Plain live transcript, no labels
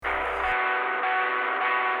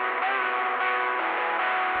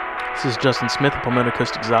This is Justin Smith of Palmetto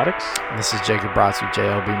Coast Exotics. And this is Jacob Bratz with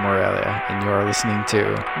JLB Morelia, and you are listening to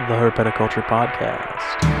the Herpetoculture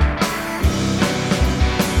Podcast.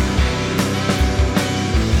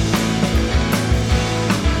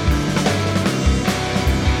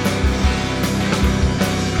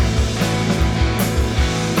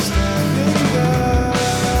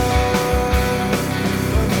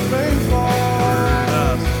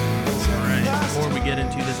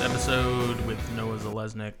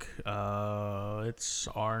 Zeleznik. It's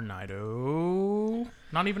our Nido.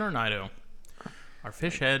 Not even our Nido. Our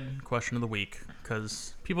fish head question of the week.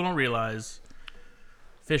 Because people don't realize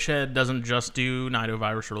fish head doesn't just do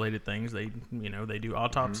nidovirus related things. They do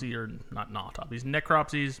autopsy or not autopsies,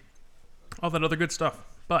 necropsies, all that other good stuff.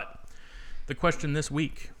 But the question this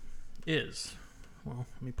week is, well,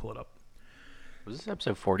 let me pull it up. Was this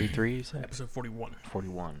episode 43? You said? Episode 41.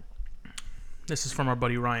 41. This is from our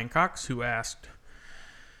buddy Ryan Cox, who asked,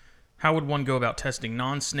 how would one go about testing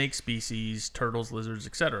non-snake species, turtles, lizards,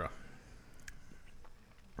 etc.?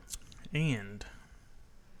 And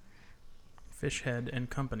Fishhead and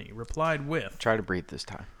Company replied with... Try to breathe this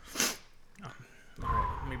time. All right,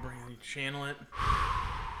 let me channel it.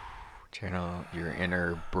 Channel your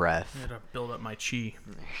inner breath. I gotta build up my chi.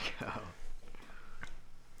 There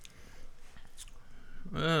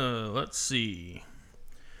you go. Let's see.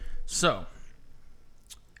 So...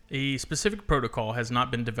 a specific protocol has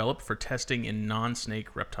not been developed for testing in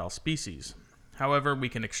non-snake reptile species. However, we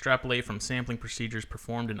can extrapolate from sampling procedures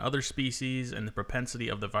performed in other species and the propensity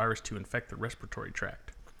of the virus to infect the respiratory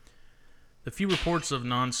tract. The few reports of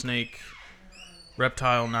non-snake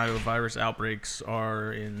reptile nidovirus outbreaks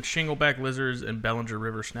are in shingleback lizards and Bellinger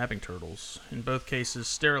River snapping turtles. In both cases,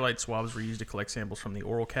 sterilite swabs were used to collect samples from the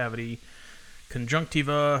oral cavity,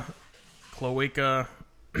 conjunctiva, cloaca,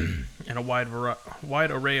 and a wide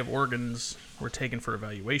array of organs were taken for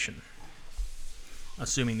evaluation,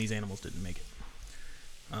 assuming these animals didn't make it.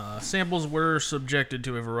 Samples were subjected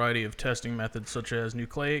to a variety of testing methods such as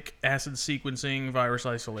nucleic acid sequencing, virus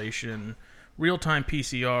isolation, real-time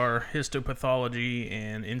PCR, histopathology,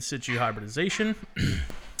 and in situ hybridization.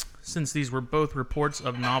 Since these were both reports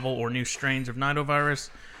of novel or new strains of nidovirus,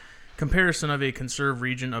 comparison of a conserved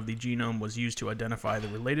region of the genome was used to identify the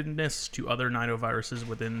relatedness to other nidoviruses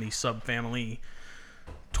within the subfamily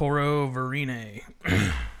Torovirinae.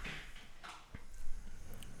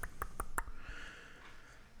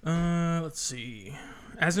 Let's see.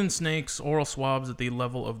 As in snakes, oral swabs at the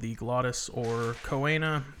level of the glottis or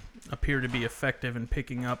choana appear to be effective in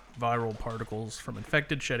picking up viral particles from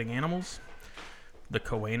infected shedding animals. The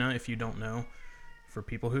choana, if you don't know, for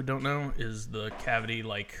people who don't know, is the cavity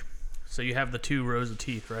so you have the two rows of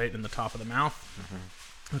teeth, right, in the top of the mouth.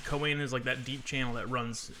 Mm-hmm. The choana is like that deep channel that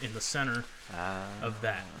runs in the center of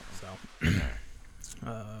that.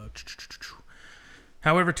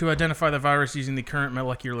 However, to identify the virus using the current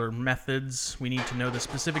molecular methods, we need to know the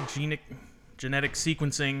specific genetic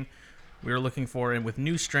sequencing we are looking for, and with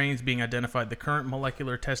new strains being identified, the current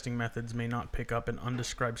molecular testing methods may not pick up an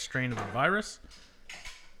undescribed strain of the virus.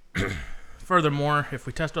 Furthermore, if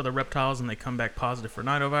we test other reptiles and they come back positive for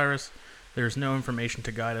nidovirus, there is no information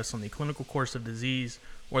to guide us on the clinical course of disease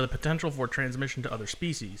or the potential for transmission to other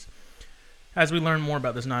species. As we learn more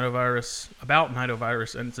about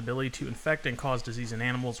nidovirus and its ability to infect and cause disease in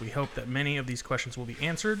animals, we hope that many of these questions will be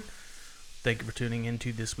answered. Thank you for tuning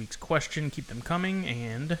into this week's question. Keep them coming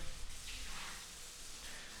and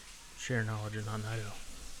share knowledge in non-nido.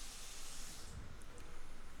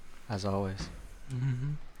 As always.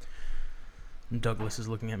 Mm-hmm. Douglas is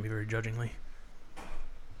looking at me very judgingly.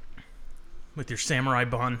 With your samurai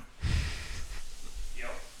bun. Yep.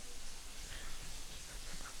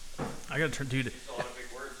 I gotta turn, dude. You still have big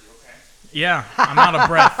words, you okay? Yeah, I'm out of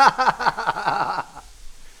breath.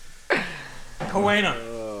 Choana.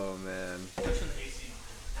 Oh, man. There's an AC on.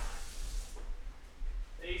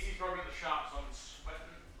 The AC's broken at the shop, so I'm sweating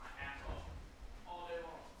my ass off all day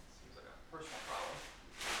long. Seems like a personal problem.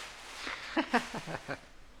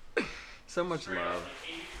 So much Straight love. up, like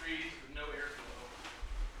 80 degrees with no airflow.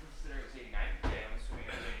 Considering it was 89 today, I'm assuming it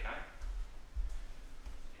was 89?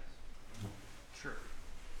 Yes. Sure.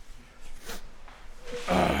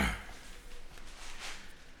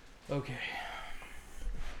 Okay.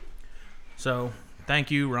 So, thank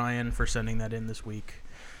you, Ryan, for sending that in this week.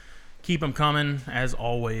 Keep them coming, as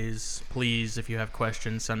always. Please, if you have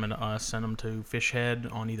questions, send them to us. Send them to Fishhead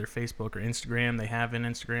on either Facebook or Instagram. They have an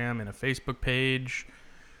Instagram and a Facebook page.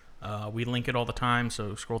 We link it all the time,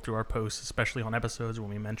 so scroll through our posts, especially on episodes when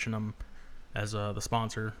we mention them as the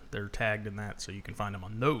sponsor. They're tagged in that, so you can find them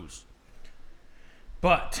on those.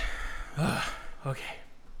 But, okay.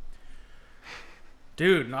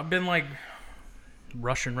 Dude, I've been like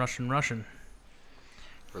rushing.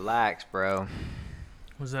 Relax, bro.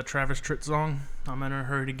 Was that Travis Tritt song? I'm in a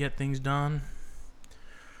hurry to get things done.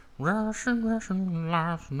 Rushing,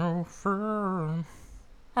 life's no fun.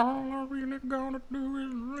 All I really gonna do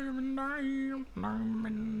is live and die. I'm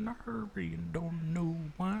in a hurry and don't know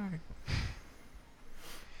why.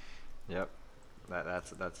 Yep.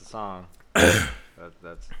 That's a song.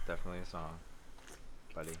 That's definitely a song,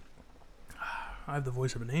 buddy. I have the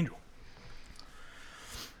voice of an angel.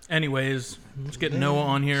 Anyways, let's get Noah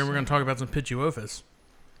on here. We're going to talk about some Pituophis.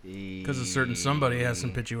 Because a certain somebody has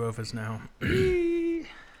some Pituophis now.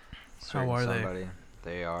 How are they?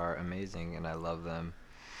 They are amazing, and I love them.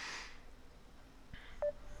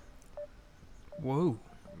 Whoa.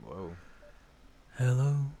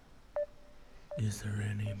 Hello? Is there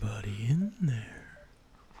anybody in there?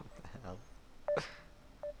 What the hell? I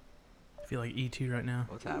feel like E.T. right now.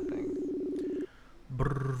 What's happening?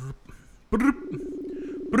 Brrr, brrr,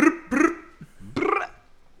 brrr, brrr.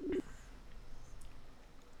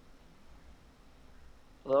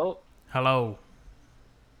 Hello? Hello.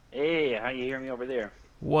 Hey, how you hear me over there?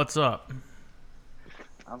 What's up?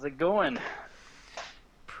 How's it going?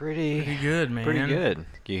 Pretty good, man. Pretty good.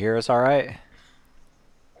 Can you hear us all right?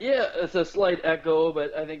 Yeah, it's a slight echo,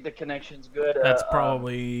 but I think the connection's good. That's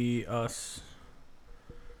probably us.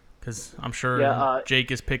 Because I'm sure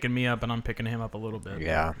Jake is picking me up and I'm picking him up a little bit.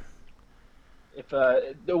 Yeah. If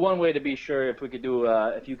the one way to be sure, if we could do,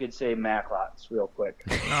 if you could say Maclots real quick.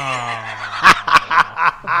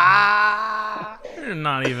 You're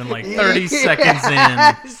not even like 30 seconds in.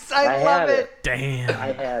 I love it. Damn.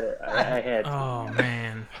 I had it. I had. Oh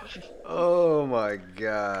man. Oh my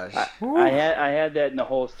gosh. I had that in the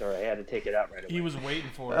holster. I had to take it out right away. He was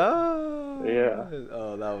waiting for it. Oh Yeah.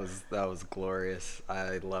 Oh, that was glorious.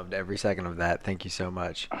 I loved every second of that. Thank you so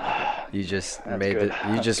much. You just made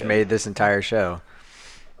made this entire show.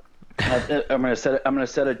 I'm gonna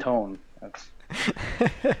set a tone.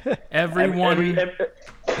 Everybody's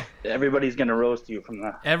gonna roast you from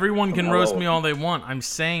the. Everyone can from roast hello. me all they want. I'm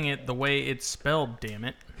saying it the way it's spelled, damn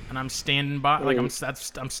it, and I'm standing by. Like I'm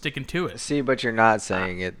sticking to it. See, but you're not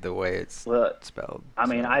saying it the way it's spelled. I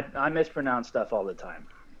mean, I mispronounce stuff all the time.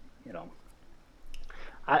 You know.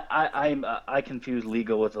 I confuse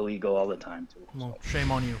legal with illegal all the time too. Well,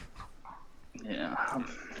 shame on you. Yeah.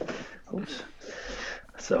 Oops.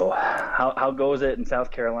 So, how goes it in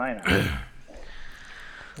South Carolina?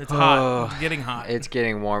 It's hot. It's getting hot. It's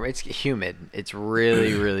getting warm. It's humid. It's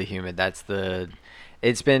really, really humid. The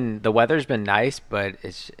weather's been nice, but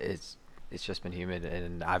it's just been humid,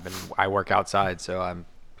 and I work outside, so I'm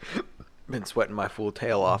been sweating my full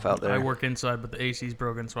tail off out there. I work inside, but the AC's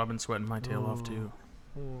broken, so I've been sweating my tail off too.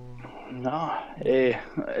 No, hey,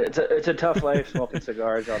 it's a tough life smoking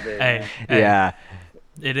cigars all day. Hey, yeah,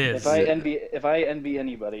 it is. If I envy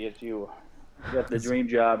anybody, it's you. You got the dream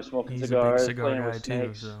job, smoking He's cigars, a big cigar playing guy with too.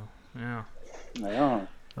 snakes. So yeah. I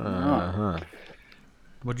know.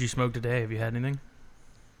 What'd you smoke today? Have you had anything?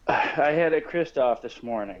 I had a Christoph this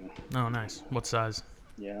morning. Oh, nice. What size?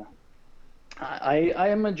 Yeah. I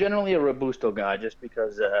am generally a Robusto guy just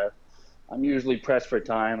because I'm usually pressed for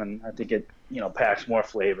time and I think it packs more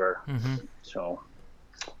flavor. Mm-hmm. So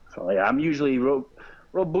yeah, I'm usually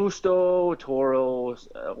Robusto, Toro,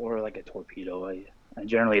 or like a Torpedo. I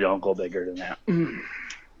generally don't go bigger than that. I'm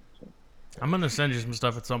gonna send you some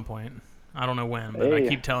stuff at some point. I don't know when, but I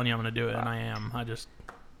keep telling you I'm gonna do it, and I am. I want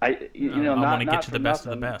to get you the best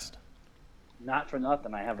of the best. Not for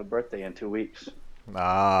nothing. I have a birthday in 2 weeks.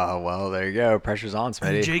 Ah, well, there you go. Pressure's on,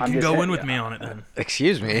 Smitty. Jake can go in with me on it then.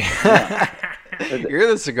 Excuse me. You're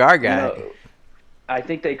the cigar guy. I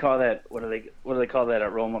think they call that what do they call that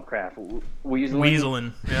at Roma Craft?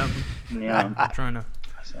 Weaseling. Yep. Yeah. I'm trying to.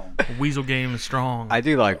 Weasel game is strong. I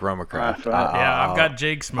do like Roma Craft. Yeah, I've got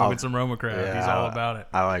Jake smoking some Roma Craft. Yeah, He's all about it.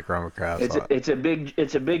 I like Roma Craft. It's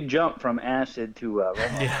a big jump from acid to Roma.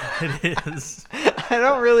 Yeah, it is. I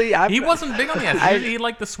don't really. He wasn't big on the acid. He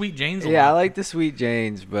liked the Sweet Janes a lot. Yeah, I like the Sweet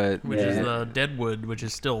Janes, but which is the Deadwood, which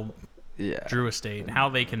is still Drew Estate. How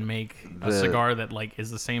they can make a cigar that is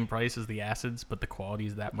the same price as the acids, but the quality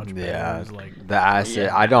is that much better. Yeah, is like the acid.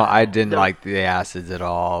 I didn't like the acids at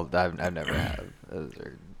all. I've never had.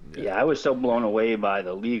 Yeah, I was so blown away by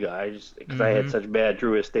the Liga. Because I had such bad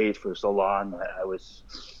Drew Estates for so long, that I was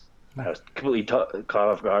completely caught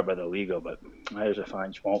off guard by the Liga. But that was a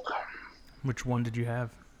fine smoke. Which one did you have?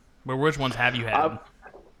 Which ones have you had?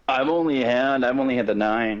 I've only had the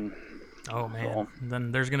 9. Oh man,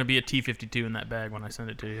 then there's gonna be a T52 in that bag when I send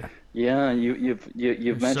it to you. Yeah,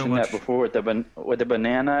 you've mentioned that before with the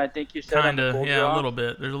banana. I think you said. Kinda, yeah, a little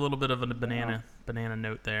bit. There's a little bit of a banana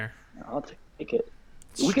note there. I'll take it.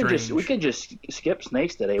 We can Strange. just skip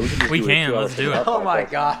snakes today. We can just We do can, a 2 let's do it. hour Oh my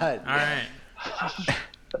podcast. God. All right.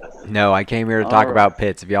 No, I came here to talk All about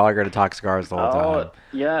pits. If y'all are going to talk cigars the whole Oh time.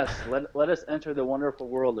 yes, let us enter the wonderful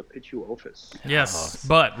world of Pituophis. Yes,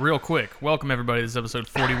 but real quick, welcome everybody. This is episode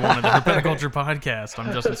 41 of the Herpetoculture Podcast.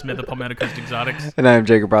 I'm Justin Smith of Palmetto Coast Exotics, And I'm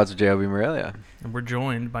Jacob Bratz with JLB Morelia. and we're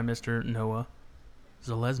joined by Mr. Noah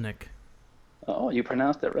Zeleznik. Oh, you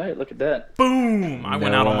pronounced it right. Look at that. Boom! I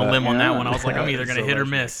went out on a limb on that Yeah. one. I was like, I'm either going to hit or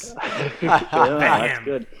miss. Yeah, that's Bam.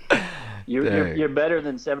 good. You're better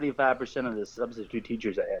than 75% of the substitute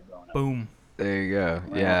teachers I had growing up. Boom. There you go.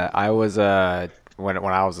 Wow. Yeah, I was when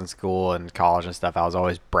I was in school and college and stuff, I was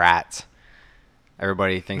always Bratz.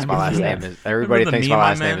 Everybody thinks my last Remember name is everybody the thinks my meme I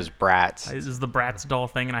last name meant? is Bratz. This is the Bratz doll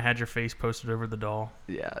thing, and I had your face posted over the doll.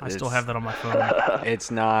 Yeah, I still have that on my phone.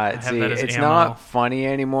 It's not. have See, that as it's ammo. not funny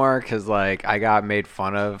anymore because like I got made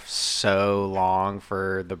fun of so long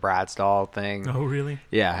for the Bratz doll thing. Oh, really?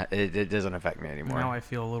 Yeah, it doesn't affect me anymore. Now I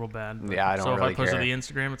feel a little bad. but- Yeah, I don't So if really I post care. to the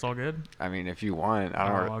Instagram, it's all good? I mean, if you want, I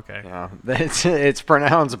don't. Oh, okay. You know, it's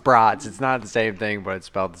pronounced Bratz. It's not the same thing, but it's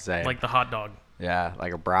spelled the same. Like the hot dog. Yeah,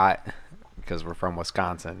 like a brat, because we're from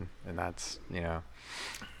Wisconsin, and that's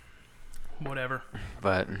Whatever.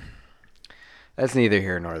 But that's neither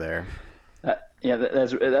here nor there. Yeah,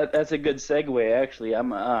 that's a good segue. Actually,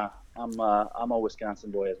 I'm a Wisconsin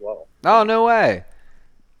boy as well. Oh, no way.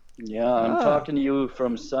 Yeah, I'm Ah. talking to you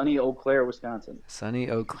from sunny Eau Claire, Wisconsin. Sunny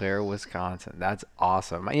Eau Claire, Wisconsin. That's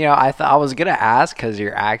awesome. I thought I was gonna ask because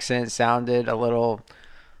your accent sounded a little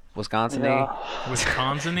Wisconsin-y. Yeah.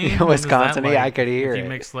 Wisconsin-y? Yeah, Wisconsin-y, I could hear if you it.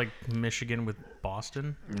 mix like Michigan with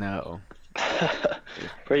Boston? No.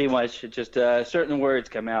 Pretty much, it just certain words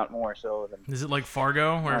come out more so than Is it like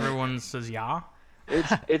Fargo where everyone says yeah?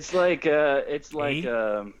 it's like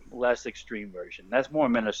less extreme version. That's more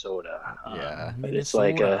Minnesota. Yeah. But it's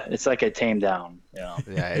like a tamed down. Yeah,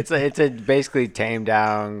 it's a basically tamed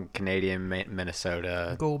down Canadian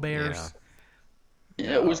Minnesota. Go Bears. know.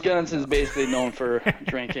 Yeah, Wisconsin's basically known for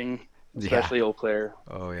drinking, especially Eau Claire.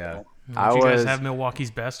 Oh yeah. Don't you guys have Milwaukee's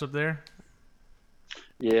best up there?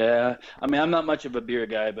 Yeah, I mean, I'm not much of a beer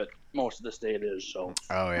guy, but most of the state is. So.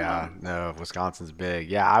 Oh yeah, no, Wisconsin's big.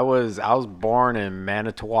 Yeah, I was born in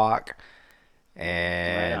Manitowoc,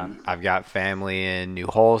 and Right on. I've got family in New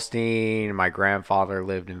Holstein. My grandfather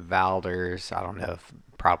lived in Valders. I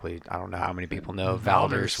don't know how many people know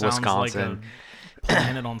Valders, sounds Wisconsin. like a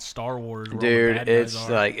planet on Star Wars. Where all the Dude, bad guys it's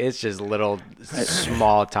are. like it's just little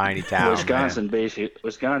small tiny town. Wisconsin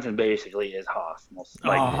basically is Hoff, most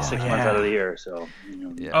like Oh, 6 yeah. months out of the year. So.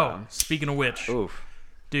 Man. Yeah. Oh, speaking of which, Oof.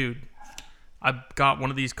 dude, I got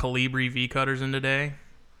one of these Colubrids V cutters in today.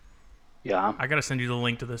 Yeah. I gotta send you the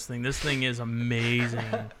link to this thing. This thing is amazing.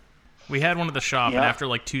 We had one at the shop, and Yeah. after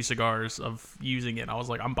like 2 cigars of using it, I was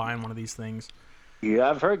like, I'm buying one of these things.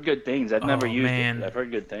 Yeah, I've heard good things. I've never used man. it. I've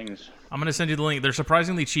heard good things. I'm gonna send you the link. They're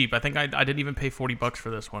surprisingly cheap. I think I didn't even pay $40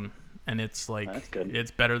 for this one, and it's like That's good.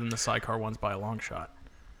 it's better than the sidecar ones by a long shot.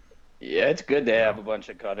 Yeah, it's good to have a bunch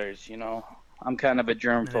of cutters. I'm kind of a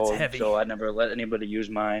germphobe, heavy. so I never let anybody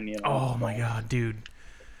use mine. Oh my god, dude!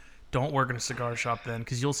 Don't work in a cigar shop then,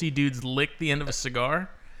 because you'll see dudes lick the end of a cigar,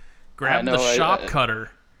 grab know, the shop I-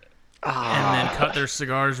 cutter, and then cut their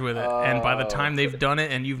cigars with it. And by the time they've done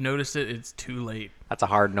it and you've noticed it, it's too late. That's a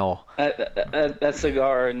hard no. That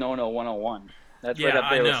cigar, no 101. That's right Yeah, up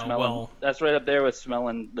there I with know, smelling. well- That's right up there with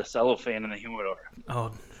smelling the cellophane in the humidor.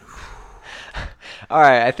 Oh, All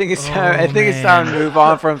right, I think it's time. I think it's time to man. move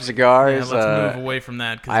on from yeah, cigars. let's move away from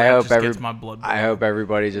that because I that hope just gets my blood. I hope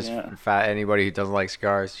everybody just Yeah. anybody who doesn't like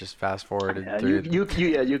cigars just fast forwarded Yeah, through. you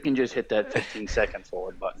can just hit that 15-second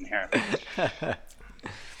forward button here.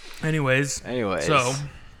 Anyways, Anyways, so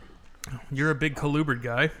you're a big Colubrid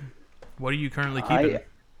guy. What are you currently keeping?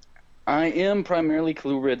 I am primarily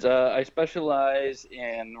Colubrids. I specialize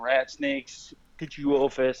in rat snakes,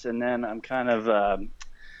 Pituophis, and then I'm kind of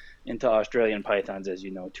into Australian pythons, as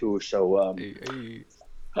you know, too. So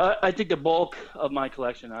I think the bulk of my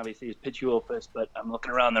collection, obviously, is Pituophis, but I'm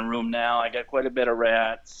looking around the room now. I got quite a bit of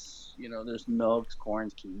rats. There's milks,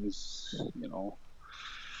 corns, keys,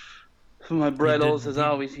 My Brettles is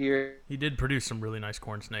always here. He did produce some really nice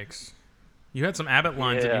corn snakes. You had some Abbott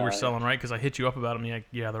lines that you were Yeah. selling, right? Because I hit you up about them. And you're like,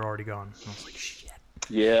 yeah, they're already gone. And I was like, shit.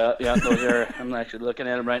 Yeah, those are. I'm actually looking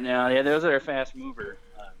at them right now. Yeah, those are a fast mover.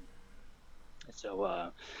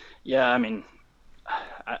 Yeah, I mean,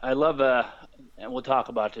 I love. And we'll talk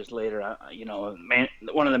about this later.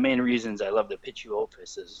 One of the main reasons I love the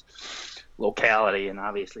Pituophis is locality, and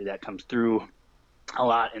obviously that comes through a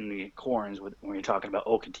lot in the corns when you're talking about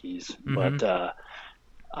Oketees. Mhm. But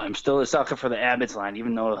I'm still a sucker for the Abbott's line,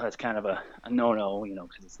 even though that's kind of a no-no,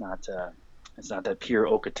 because it's not It's not that pure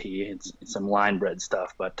Okatee. It's some line bred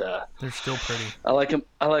stuff, but They're still pretty. I like them.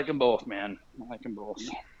 I like them both, man. I like them both.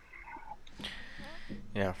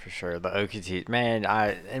 Yeah, for sure. The Okatee, man.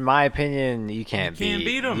 In my opinion, you can't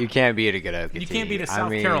beat 'em. You can't beat a good Okatee. You can't beat a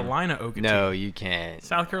South Carolina Okatee. No, you can't.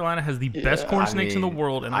 South Carolina has the best corn snakes in the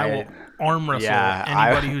world, and I will I arm wrestle yeah,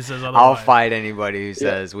 anybody who says otherwise. I'll fight anybody who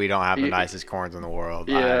says we don't have the nicest corns in the world.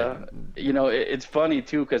 Yeah, it's funny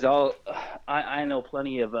too because I know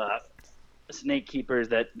plenty of snake keepers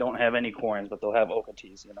that don't have any corns, but they'll have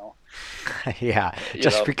Okatees. Yeah,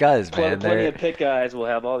 just because, man. Plenty of pit guys will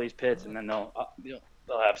have all these pits, and then they'll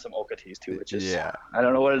have some Okatees too, which is I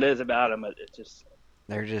don't know what it is about them, but they're just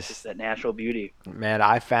just that natural beauty. Man,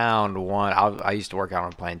 I found one. I used to work out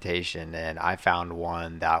on a plantation, and I found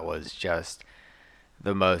one that was just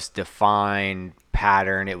the most defined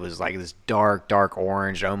pattern. It was like this dark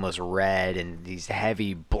orange, almost red, and these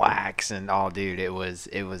heavy blacks, and dude, it was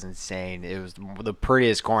insane. It was the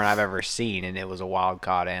prettiest corn I've ever seen, and it was a wild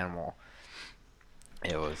caught animal.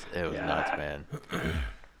 It was nuts, man.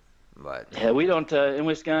 But yeah, we don't in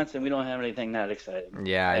Wisconsin. We don't have anything that exciting.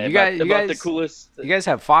 yeah, you guys, the coolest. You guys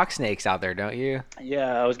have fox snakes out there, don't you?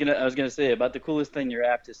 Yeah, I was gonna say about the coolest thing you're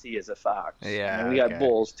apt to see is a fox. Yeah, and we got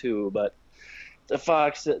bulls too, but the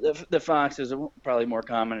fox is probably more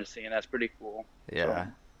common to see, and that's pretty cool. Yeah.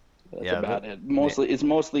 So that's about it. It's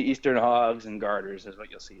mostly eastern hogs and garters is what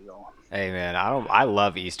you'll see though. Hey man, I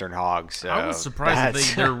love eastern hogs. So I was surprised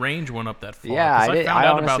that their range went up that far. Yeah, I found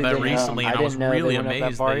out about that honestly recently, and I was really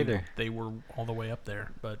amazed that they were all the way up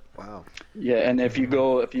there. But wow. Yeah, and if you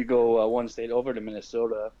go one state over to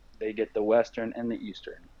Minnesota, they get the western and the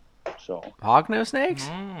eastern. So Hognose snakes?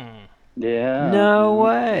 Yeah. No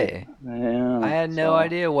way. Yeah. I had no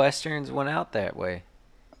idea westerns went out that way.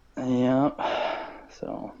 Yeah.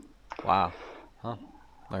 So. Wow. Huh.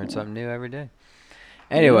 Learn something new every day.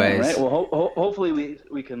 Anyways. Yeah, right. Well, hopefully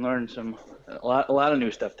we can learn a lot of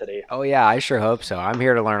new stuff today. Oh yeah, I sure hope so. I'm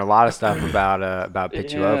here to learn a lot of stuff about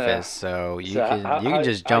Pituophis, so you can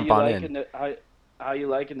just jump on in. How you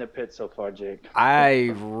liking the pit so far, Jake?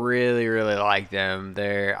 I really like them.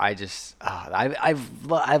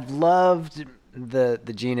 I've loved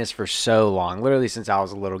the genus for so long. Literally since I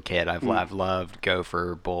was a little kid, I've loved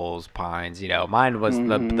gopher, bulls, pines. Mine was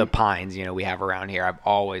the pines. We have around here. I've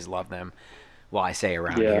always loved them. Well, I say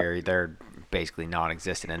around here, they're basically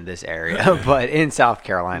non-existent in this area, but in South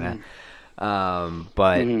Carolina. I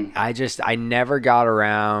never got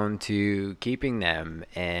around to keeping them,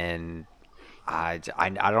 and I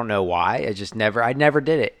don't know why. I never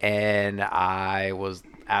did it. And I was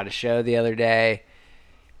at a show the other day,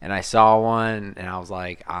 and I saw one, and I was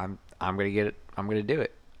like, I'm gonna get it. I'm gonna do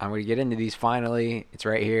it. I'm gonna get into these finally. It's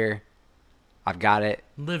right here. I've got it.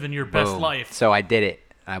 Living your best life. So I did it.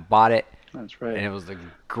 I bought it. That's right. And it was the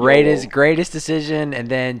greatest decision. And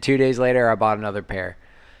then 2 days later, I bought another pair.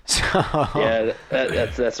 So yeah,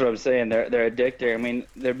 that's what I'm saying. They're addictive. I mean,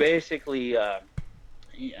 they're basically.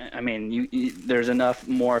 There's enough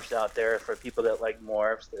morphs out there for people that like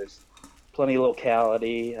morphs. There's plenty of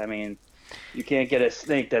locality. I mean, you can't get a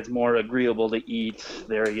snake that's more agreeable to eat.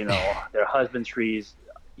 Their husbandry's,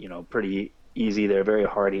 pretty easy. They're a very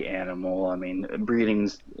hardy animal. I mean,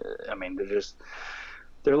 breeding's.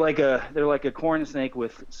 They're like a corn snake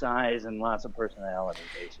with size and lots of personality,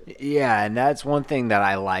 basically. Yeah, and that's one thing that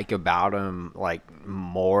I like about them, like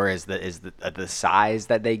more is the size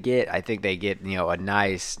that they get. I think they get a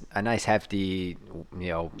nice hefty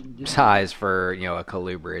size for a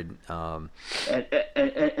colubrid.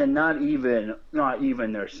 And not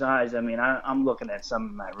even their size. I mean, I'm looking at some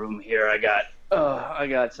in my room here. I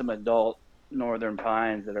got some adult northern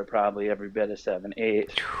pines that are probably every bit of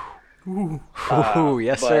 7'8".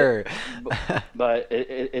 Yes, sir. but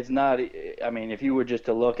it's not. I mean, if you were just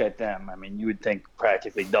to look at them, I mean, you would think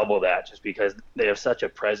practically double that, just because they have such a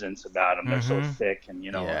presence about them. They're so thick and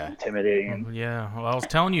intimidating. Yeah. Well, I was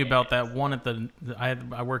telling you about that one at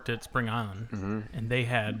I worked at Spring Island, and they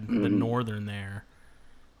had the northern there.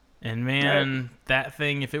 And man, that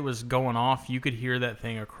thing, if it was going off, you could hear that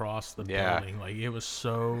thing across the building. Like, it was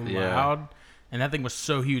so loud, and that thing was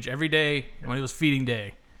so huge. Every day when it was feeding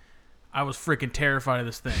day, I was freaking terrified of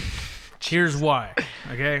this thing. Here's why.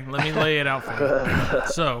 Okay, let me lay it out for you.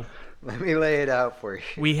 So, let me lay it out for you.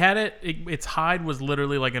 We had its hide was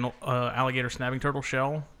literally like an alligator snapping turtle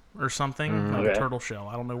shell or something, like a turtle shell.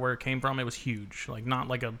 I don't know where it came from. It was huge, like not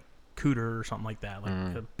like a cooter or something like that, like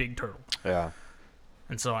a big turtle. Yeah.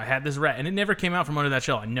 And so I had this rat, and it never came out from under that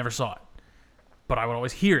shell. I never saw it. But I would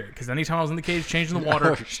always hear it, because anytime I was in the cage changing the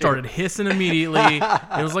water, started hissing immediately.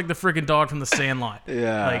 It was like the freaking dog from The Sandlot.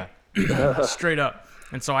 Yeah. Like, straight up.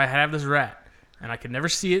 And so I have this rat, and I could never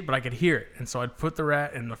see it, but I could hear it. And so I'd put the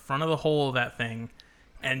rat in the front of the hole of that thing,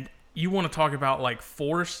 and you want to talk about like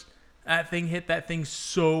force. That thing hit that thing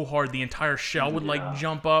so hard, the entire shell would like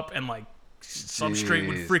jump up, and like substrate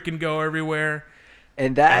would freaking go everywhere.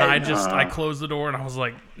 And I closed the door and I was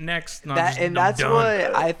like, next. That's done.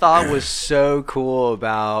 what I thought was so cool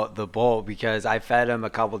about the bolt, because I fed him a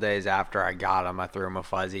couple days after I got him. I threw him a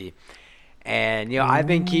fuzzy. And, I've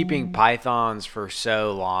been keeping pythons for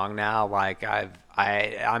so long now. Like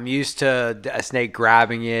I'm used to a snake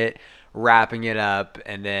grabbing it, wrapping it up,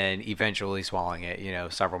 and then eventually swallowing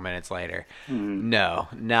it, several minutes later. No,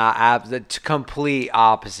 the complete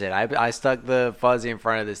opposite. I stuck the fuzzy in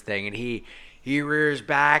front of this thing, and he rears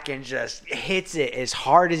back and just hits it as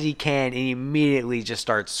hard as he can, and he immediately just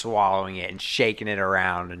starts swallowing it and shaking it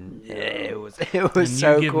around, and it was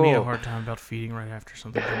so cool. You give me a hard time about feeding right after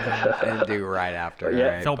something comes out. And do right after.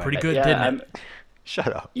 Yeah. Right? Felt pretty good, didn't it?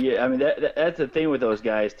 Shut up. Yeah, I mean that's the thing with those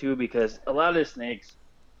guys too, because a lot of the snakes,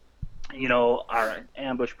 are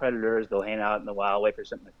ambush predators. They'll hang out in the wild, wait for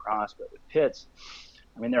something to cross. But with pits,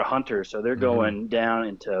 I mean, they're hunters, so they're going down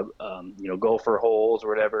into, gopher holes or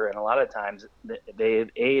whatever. And a lot of times,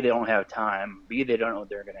 they don't have time. B, they don't know what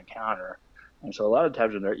they're going to encounter. And so a lot of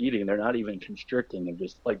times when they're eating, they're not even constricting. They're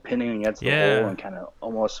just like pinning against the hole and kind of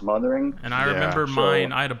almost smothering. And I remember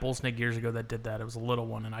mine. I had a bull snake years ago that did that. It was a little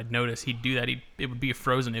one, and I'd notice he'd do that. It would be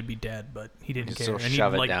frozen. It'd be dead, but he didn't care. And he'd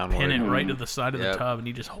like pin it right to the side of the tub, and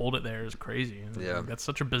he'd just hold it there. It was crazy. Like, that's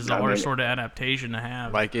such a bizarre sort of adaptation to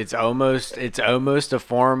have. Like it's almost a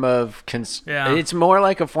form of it's more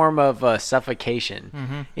like a form of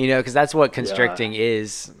suffocation. Because that's what constricting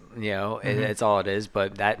is. It's all it is.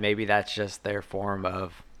 But that's just their form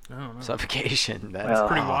of suffocation. That's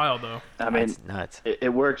pretty wild, though. I mean, that's nuts.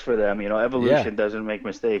 It works for them. Evolution doesn't make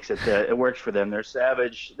mistakes. It works for them. They're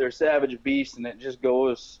savage. They're savage beasts, and it just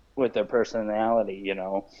goes with their personality.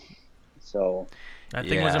 So that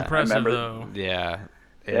thing was impressive, though. Yeah.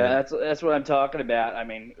 Yeah, that's what I'm talking about. I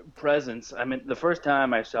mean, presence. I mean, the first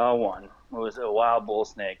time I saw one was a wild bull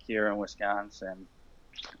snake here in Wisconsin,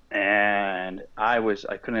 and I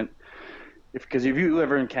couldn't, because if you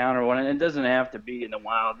ever encounter one, and it doesn't have to be in the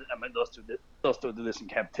wild. I mean, they'll still do this in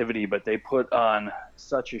captivity, but they put on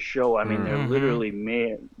such a show. I mean, they're literally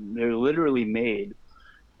made. They're literally made.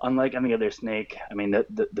 Unlike any other snake, I mean, the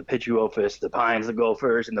Pituophis, the pines, the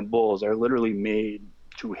gophers, and the bulls are literally made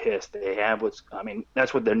to hiss. They have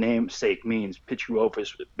that's what their namesake means.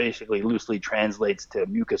 Pituophis basically loosely translates to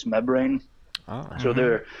mucous membrane. So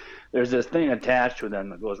there's this thing attached to them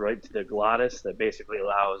that goes right to the glottis that basically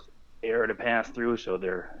allows air to pass through. So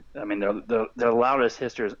they're the loudest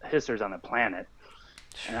hissers on the planet.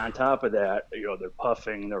 And on top of that, they're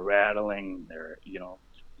puffing, they're rattling, they're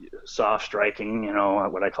soft striking,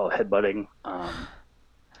 what I call headbutting.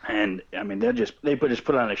 And I mean, they just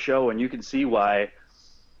put on a show, and you can see why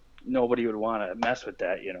nobody would want to mess with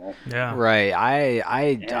that, Yeah. Right.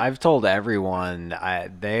 I've told everyone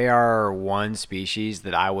they are one species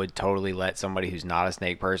that I would totally let somebody who's not a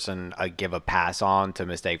snake person give a pass on to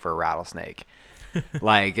mistake for a rattlesnake.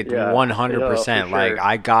 Like it's 100%. Sure. Like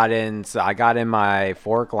I got in my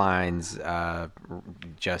fork lines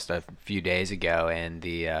just a few days ago, and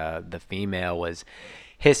the female was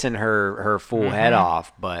hissing her full head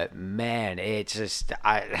off, but man, it's just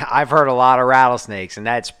I've heard a lot of rattlesnakes, and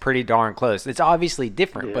that's pretty darn close. It's obviously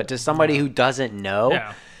different, but to somebody who doesn't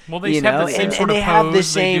know, well, they have the same sort of they pose. Have the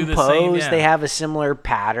same they pose. They have a similar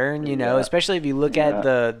pattern, especially if you look at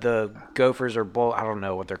the gophers or bull. I don't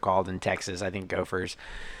know what they're called in Texas. I think gophers.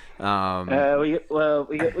 We got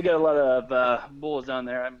a lot of bulls down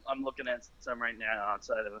there. I'm looking at some right now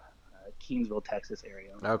outside of Keensville, Texas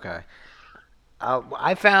area. Okay.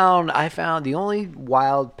 I found the only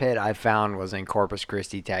wild pit I found was in Corpus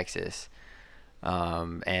Christi, Texas,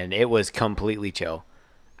 and it was completely chill,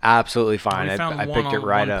 absolutely fine. I picked it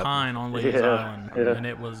right up. Pine on Ladies Island, and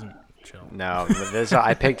it wasn't chill. No,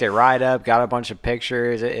 I picked it right up, got a bunch of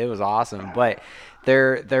pictures. It was awesome, but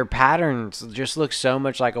their patterns just look so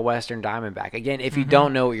much like a Western Diamondback. Again, if you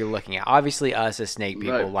don't know what you're looking at, obviously us as snake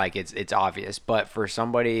people, like it's obvious, but for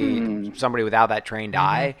somebody without that trained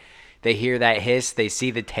eye. They hear that hiss. They see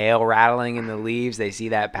the tail rattling in the leaves. They see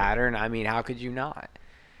that pattern. I mean, how could you not?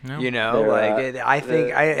 No. I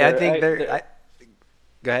think they're.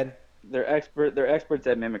 Go ahead. They're experts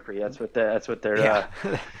at mimicry. That's what they're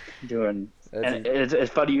doing. And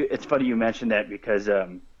it's funny you mentioned that, because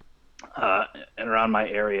around my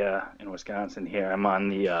area in Wisconsin here, I'm on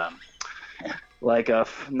the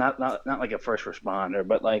not like a first responder,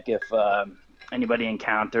 but like if anybody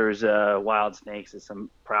encounters wild snakes at some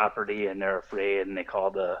property and they're afraid and they call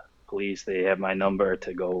the police, they have my number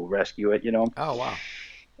to go rescue it, you know. Oh wow.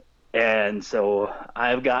 And so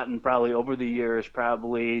I've gotten probably over the years,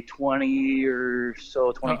 probably 20 or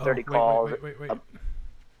so, 20, Uh-oh. 30 Wait, calls. wait.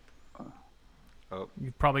 Oh,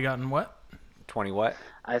 You've probably gotten what? 20 what?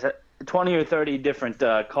 I said 20 or 30 different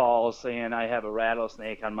calls saying I have a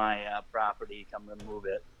rattlesnake on my property, come remove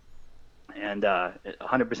it. And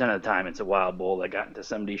 100% of the time it's a wild bull that got into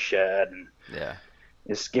somebody's shed and Yeah.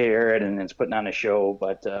 is scared and it's putting on a show.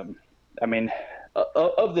 But I mean,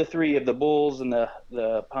 of the three, of the bulls and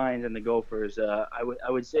the pines and the gophers, I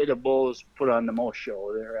would say the bulls put on the most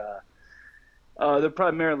show. They're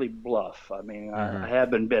primarily bluff. I mean, I have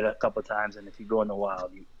been bit a couple times, and if you go in the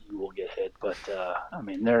wild, you will get hit. But I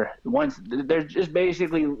mean, they're just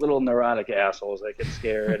basically little neurotic assholes that get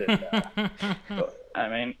scared, and I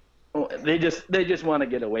mean, they just want to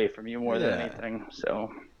get away from you more than anything.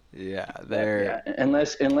 So Yeah, they're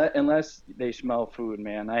unless they smell food,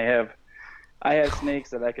 man. I have snakes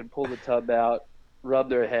that I can pull the tub out, rub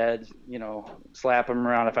their heads, you know, slap them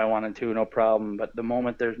around if I wanted to, no problem. But the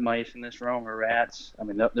moment there's mice in this room or rats, I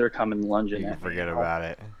mean, they're coming lunging you can at me. forget about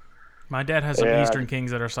it. My dad has some Yeah. Eastern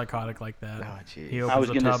Kings that are psychotic like that. Oh, jeez. He I opens was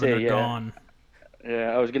the gonna tub say, and they're yeah. gone.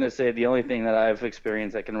 Yeah, I was gonna say the only thing that I've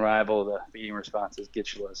experienced that can rival the feeding response is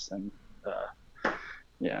gitulus, and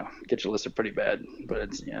gitulus are pretty bad. But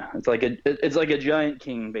it's like a giant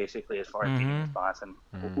king basically as far as feeding response, and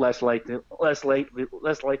less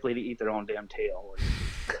likely to eat their own damn tail.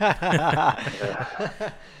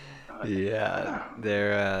 Yeah,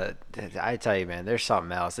 they're. I tell you, man, there's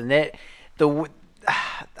something else, and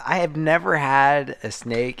I have never had a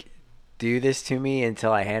snake do this to me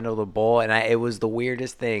until I handled a bull, and it was the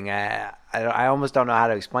weirdest thing. I almost don't know how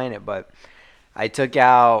to explain it, but I took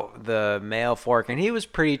out the male fork, and he was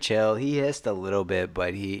pretty chill. He hissed a little bit,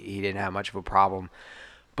 but he didn't have much of a problem.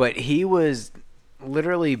 But he was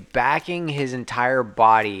literally backing his entire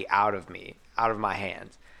body out of my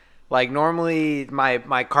hands. Like normally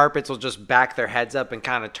my carpets will just back their heads up and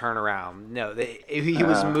kind of turn around. No, he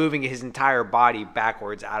was moving his entire body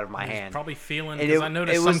backwards out of my hand. Probably feeling, And because I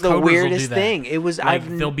noticed it some was the cobras will do weirdest that. thing. It was Like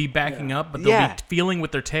they'll be backing up, but they'll be feeling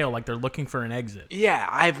with their tail like they're looking for an exit. Yeah,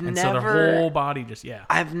 And so their whole body just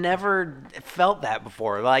I've never felt that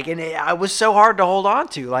before. Like, and I was so hard to hold on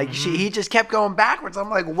to. Like, he just kept going backwards. I'm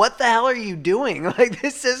like, what the hell are you doing? Like,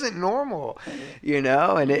 this isn't normal, you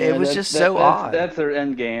know? And it was just so odd. That's their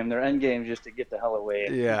end game. Their end game is just to get the hell away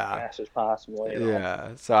as fast as possible. You know? Yeah,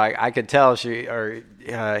 so I could tell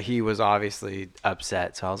he was obviously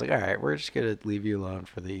upset. So I was like, all right, we're just gonna leave you alone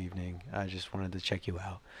for the evening. I just wanted to check you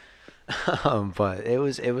out. But it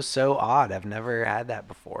was so odd. I've never had that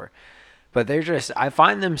before. But I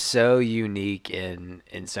find them so unique in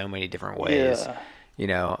so many different ways. Yeah. You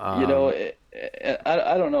know.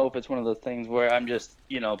 I don't know if it's one of those things where I'm just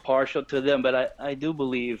partial to them, but I do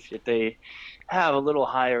believe that they have a little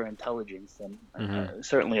higher intelligence than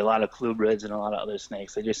certainly a lot of Colubrids and a lot of other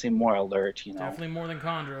snakes. They just seem more alert, Definitely more than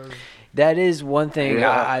chondros. That is one thing.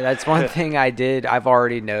 Yeah. That's one thing I've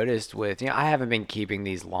already noticed with, I haven't been keeping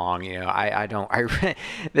these long,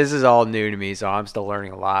 this is all new to me, so I'm still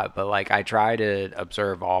learning a lot, but like I try to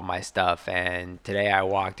observe all my stuff. And today I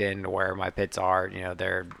walked in to where my pits are,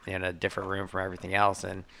 they're in a different room from everything else.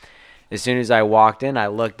 And as soon as I walked in, I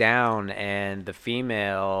looked down, and the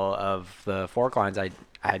female of the fork lines I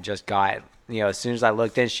had just got, as soon as I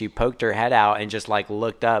looked in, she poked her head out and just like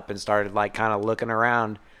looked up and started like kind of looking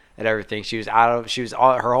around at everything.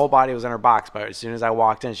 Her whole body was in her box, but as soon as I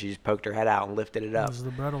walked in, she just poked her head out and lifted it up. Those are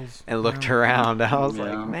the Brettles. And looked around. I was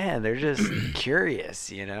like, man, they're just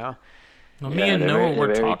curious, Well, me and Noah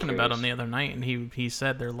were talking about them the other night, and he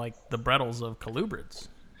said they're like the Brettles of Colubrids.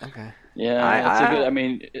 Okay. Yeah,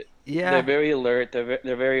 yeah, they're very alert. They're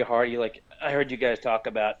very hardy. Like I heard you guys talk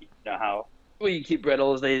about, how when you keep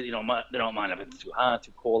Brettles, they don't mind if it's too hot,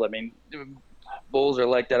 too cold. I mean, bulls are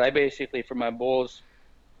like that. I basically, for my bulls,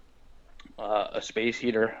 a space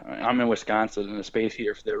heater. I'm in Wisconsin, and a space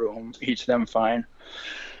heater for their room heats them fine,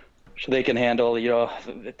 so they can handle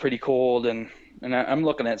pretty cold. And I'm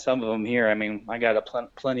looking at some of them here. I mean, I got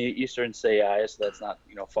plenty of Eastern Sayai, so that's not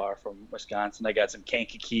far from Wisconsin. I got some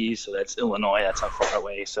Kankakees, so that's Illinois. That's not far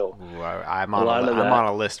away. So I'm on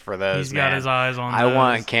a list for those. He's got his eyes on. I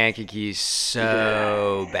want Kankakees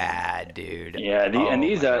so bad, dude. Yeah,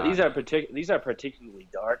 these are particularly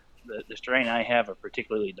dark. The strain I have are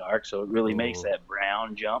particularly dark, so it really makes that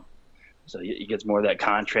brown jump. So it gets more of that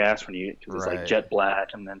contrast because it's like jet black,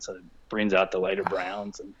 and then so it brings out the lighter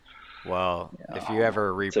browns. And well, if you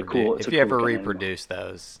ever reproduce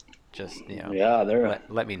those, just let me know. Yeah,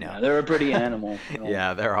 they're a pretty animal.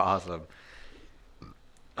 Yeah, they're awesome.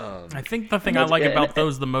 I think the thing I that's- like and- about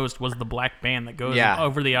those the most was the black band that goes Yeah,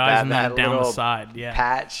 over the eyes and then down the little side. Yeah.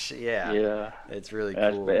 patch. Yeah, Yeah. it's really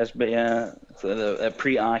That's, cool. yeah, so that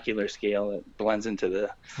preocular scale that blends into the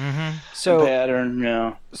So, pattern.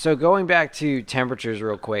 Yeah. so going back to temperatures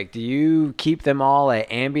real quick, do you keep them all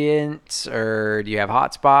at ambient, or do you have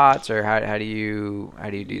hot spots, or how do you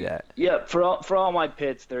do that? Yeah, for all my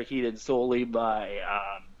pits, they're heated solely by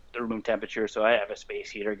the room temperature. So I have a space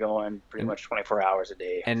heater going pretty much 24 hours a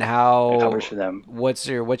day. And It how covers for them. what's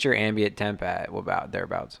your ambient temp at? What about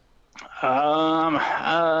thereabouts?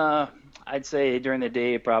 I'd say during the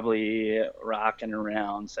day probably rocking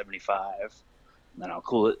around 75. Then I'll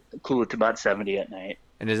cool it to about 70 at night.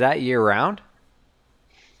 And is that year round?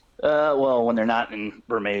 Well, when they're not in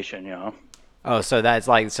brumation, you know. Oh, so that's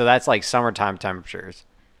like summertime temperatures.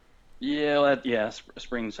 Yeah,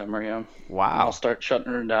 spring, summer, yeah. Wow. I'll start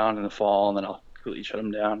shutting them down in the fall, and then I'll completely shut them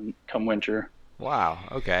down come winter. Wow.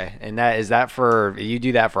 Okay. And that for you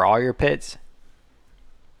do that for all your pits?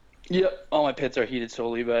 Yep, all my pits are heated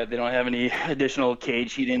solely, but they don't have any additional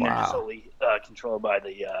cage heating. They're just Wow. solely controlled by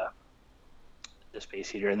the space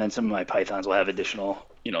heater, and then some of my pythons will have additional,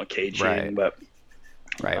 cage Right. heating. But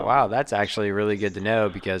Right. Wow, that's actually really good to know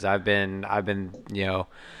because I've been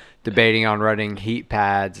debating on running heat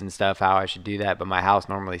pads and stuff, how I should do that, but my house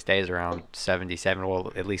normally stays around 77.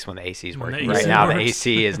 Well, at least when the AC is When the working. AC Right now the works.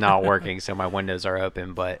 AC is not working, so my windows are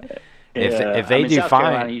open. But yeah, if they do South fine,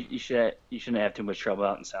 Carolina, you shouldn't have too much trouble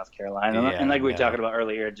out in South Carolina. Yeah, And like we were no. talking about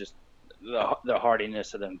earlier, just the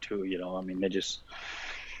hardiness of them too. I mean, they just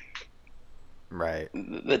right?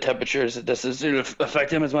 the temperatures. It doesn't seem to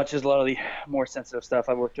affect them as much as a lot of the more sensitive stuff.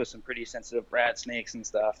 I've worked with some pretty sensitive rat snakes and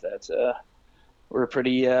stuff that were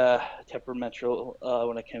pretty temperamental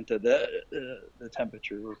when it came to the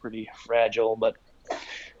temperature. Were pretty fragile, but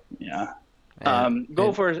yeah.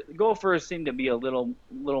 Gophers seem to be a little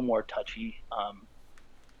more touchy.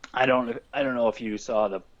 I don't know if you saw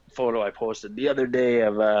the photo I posted the other day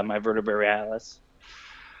of my vertebralis.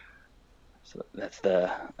 So that's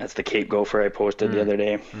the Cape gopher I posted the other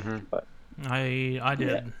day. But I did.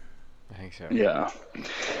 Yeah. I think so. yeah,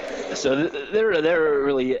 so they're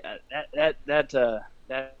really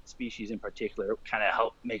that species in particular kind of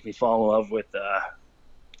helped make me fall in love with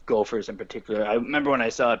gophers in particular. I remember when I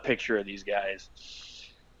saw a picture of these guys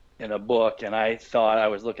in a book, and I thought I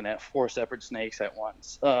was looking at 4 separate snakes at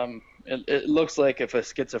once. It looks like if a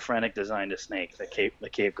schizophrenic designed a snake, the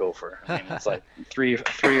Cape gopher. I mean, it's like three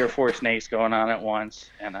or 4 snakes going on at once,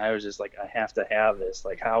 and I was just like, I have to have this.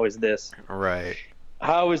 Like, how is this? Right.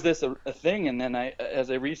 How is this a thing? And then as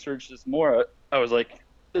I researched this more, I was like,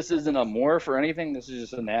 this isn't a morph or anything. This is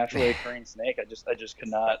just a naturally occurring snake. I just could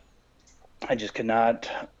not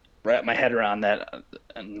wrap my head around that.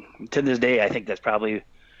 And to this day, I think that's probably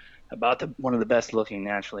about one of the best looking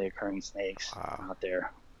naturally occurring snakes out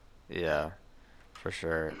there. Yeah, for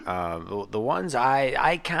sure. The ones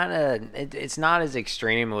I kind of it's not as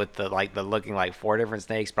extreme with the looking like 4 different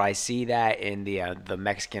snakes, but I see that in the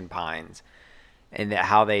Mexican pines, and that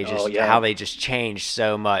how they just change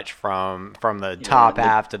so much from the top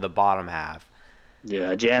half to the bottom half.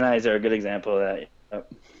 Yeah, Janeyes are a good example of that.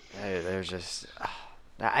 Yep. There's just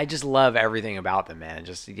I just love everything about them, man.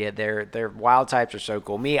 Just their wild types are so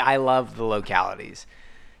cool. Me, I love the localities.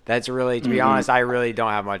 That's really, to be honest, I really don't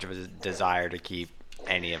have much of a desire to keep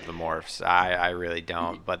any of the morphs. I really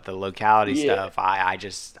don't. But the locality stuff, I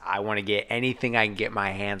want to get anything I can get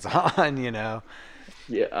my hands on,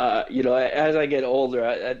 Yeah, as I get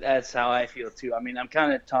older, that's how I feel too. I mean, I'm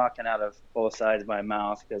kind of talking out of both sides of my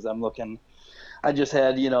mouth because I'm looking. I just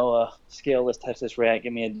had, a scaleless Texas rat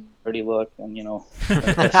give me a dirty look, and yeah,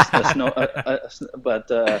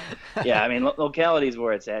 I mean, locality is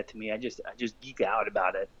where it's at to me. I just geek out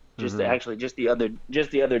about it. Just the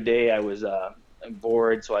other day, I was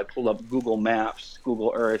bored, so I pulled up Google Maps,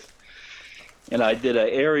 Google Earth, and I did an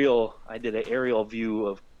aerial view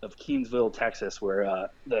of Keensville, Texas, where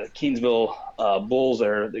the Keensville bulls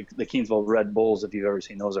are the Keensville Red Bulls, if you've ever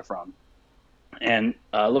seen those, are from. And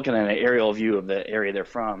looking at an aerial view of the area they're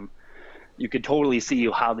from, you could totally see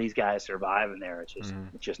how these guys survive in there. It's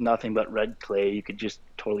just nothing but red clay. You could just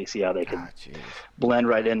totally see how they could blend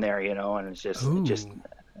right in there, and it's just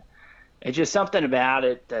something about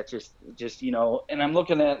it that just and I'm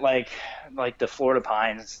looking at like the Florida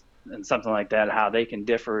pines and something like that, how they can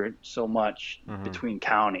differ so much between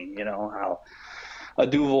county, how a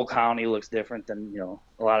Duval County looks different than,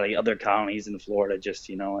 a lot of the other counties in Florida, it's just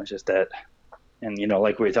that. And,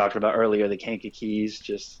 like we were talking about earlier, the Kankakees,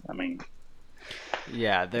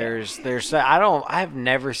 Yeah, I've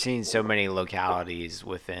never seen so many localities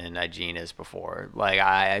within a genus before. Like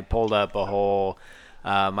I pulled up a whole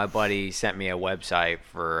my buddy sent me a website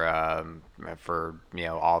for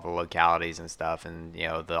all the localities and stuff, and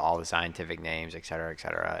all the scientific names, et cetera,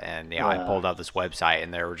 and I pulled up this website,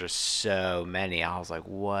 and there were just so many. I was like,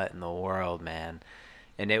 what in the world, man?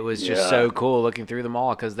 And it was just so cool looking through them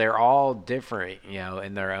all, because they're all different,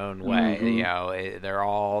 in their own way. They're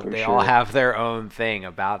all all have their own thing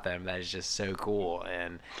about them that is just so cool.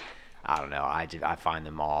 And I don't know, I find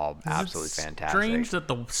them all absolutely fantastic. Strange that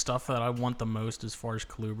the stuff that I want the most as far as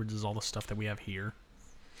colubrids is all the stuff that we have here.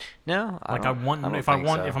 No, if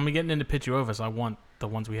I'm getting into Pituophis, I want the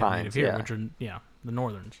ones we have native here, which are the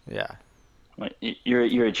northerns. Yeah.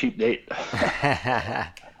 You're a cheap date.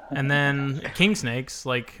 And then king snakes,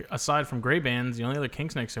 like aside from gray bands, the only other king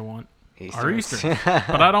snakes I want are eastern.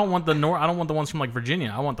 But I don't want I don't want the ones from like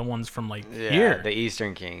Virginia. I want the ones from like here. The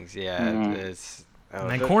eastern kings. Yeah, and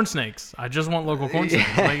then corn snakes. I just want local corn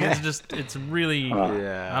snakes. Like it's really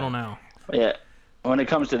I don't know. Yeah, when it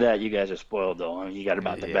comes to that, you guys are spoiled though. I mean, you got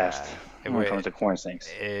about the best when it comes to corn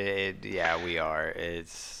snakes. We are. And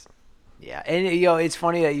it's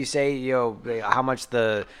funny that you say how much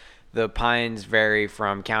the pines vary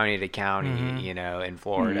from county to county, in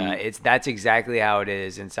Florida. That's exactly how it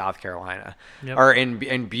is in South Carolina, or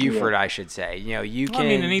in Beaufort, I should say. You can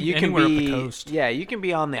anywhere be up the coast. Yeah, you can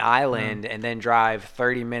be on the island and then drive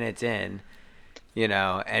 30 minutes in,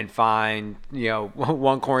 and find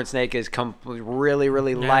one corn snake is really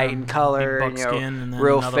really light in color, and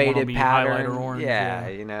real faded pattern. Orange,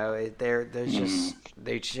 there's just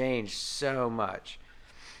they change so much.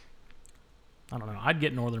 I don't know. I'd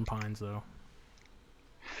get northern pines though.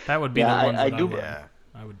 That would be the ones I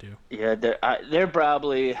would do. Yeah, they're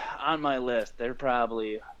probably on my list. They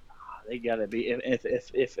gotta be.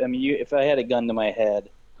 If I had a gun to my head,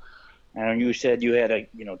 and you said you had to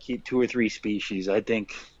keep 2 or 3 species, I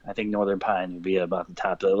think northern pine would be about the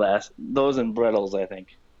top of the last. Those and brittles, I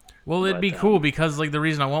think. Well, it'd be cool because the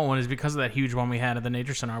reason I want one is because of that huge one we had at the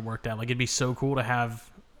nature center I worked at. It'd be so cool to have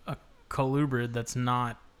a colubrid that's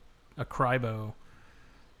not a crybo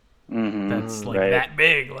that's that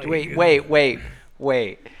big. Like, Wait.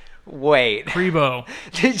 Crebo.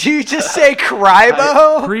 Did you just say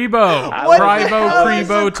crybo? Crebo.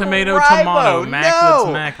 Crebo, tomato,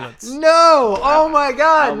 macklets. No. Oh my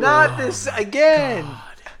God, not this again. God.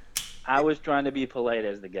 I was trying to be polite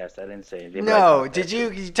as the guest. I didn't say anything. No, did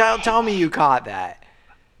you tell me you caught that?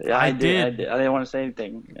 Yeah, I did. I didn't want to say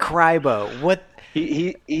anything. Yeah. Crybo. What?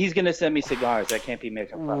 He's gonna send me cigars. That can't be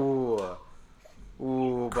making fun.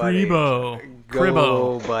 Ooh, buddy.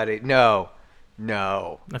 Cribbo, buddy. No.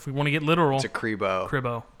 If we want to get literal, It's a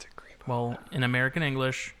cribbo. Well, in American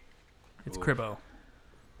English, it's cribbo.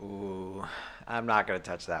 Ooh, I'm not gonna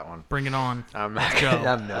touch that one. Bring it on. I'm not Let's gonna.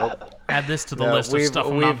 go. Nope. Add this to the list of stuff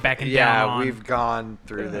I'm not backing down on. Yeah, we've gone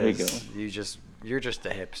through There this. you You're just a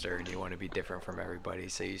hipster and you want to be different from everybody,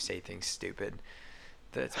 so you say things stupid.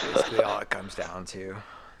 That's basically all it comes down to.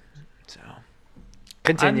 So,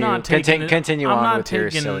 continue on with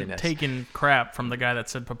your silliness. Taking crap from the guy that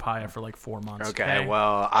said papaya for like 4 months. Okay,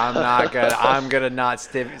 well, I'm gonna not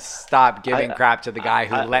stop giving crap to the guy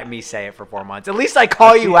who let me say it for 4 months. At least I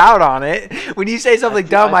call you out on it. When you say something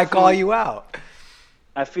dumb, I call you out.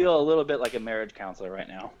 I feel a little bit like a marriage counselor right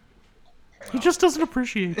now. He just doesn't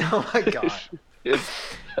appreciate it. Oh my God.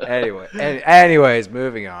 Anyways,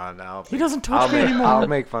 moving on. He doesn't touch me anymore. I'll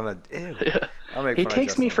make fun of. He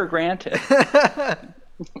takes me for granted.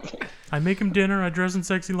 I make him dinner. I dress in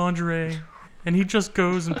sexy lingerie, and he just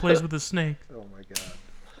goes and plays with his snake. Oh my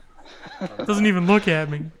God. Doesn't even look at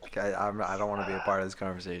me. I don't want to be a part of this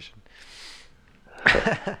conversation.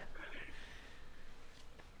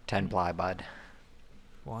 10-ply, bud.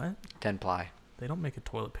 What? 10-ply. They don't make a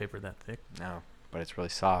toilet paper that thick. No, but it's really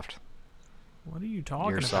soft. What are you talking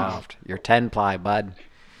You're about? soft. You're 10-ply, bud.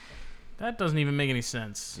 That doesn't even make any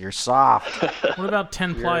sense. You're soft. What about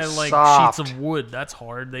 10-ply like soft. sheets of wood? That's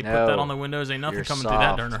hard. They put No, that on the windows. Ain't nothing you're coming through that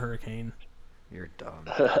soft. during a hurricane. You're dumb.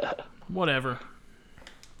 Whatever.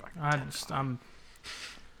 I'm.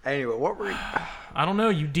 Anyway, what were you... I don't know.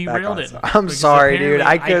 You derailed it. I'm because sorry, dude.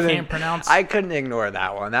 apparently I can't pronounce. I couldn't ignore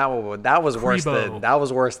that one. That was worse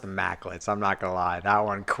Crebo. than macklets. I'm not gonna lie. That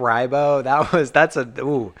one, crybo. That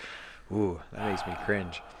makes me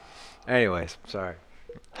cringe. Anyways, sorry.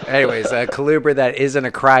 A colubrid that isn't a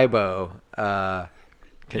crybo.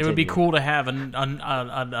 It would be cool to have a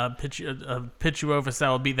Pituophis that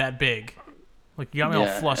would be that big. Like, you got me all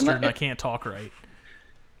flustered and I can't talk right.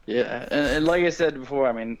 Yeah, and like I said before,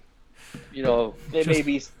 I mean, they may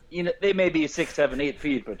be 6, 7, 8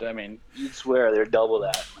 feet, but I mean, you'd swear they're double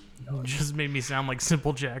that. It just made me sound like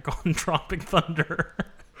Simple Jack on Tropic Thunder.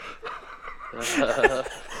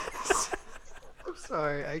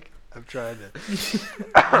 Sorry, I'm trying to.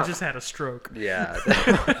 I just had a stroke. Yeah.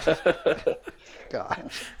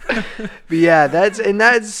 Gosh. But yeah, that's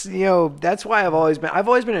that's why I've always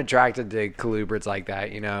been attracted to colubrids like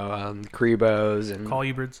that, Crebos and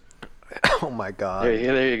Colubrids. oh my god.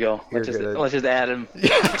 There you go. Let's just add them.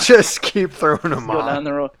 Just keep throwing them Go down on.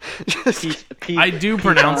 the road. I do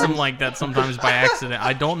pronounce them like that sometimes by accident.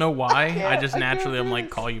 I don't know why. I just naturally I'm like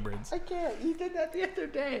colubrids. I can't. You did that the other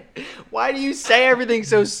day. Why do you say everything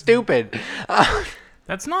so stupid?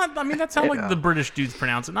 That's not. I mean, that's how like the British dudes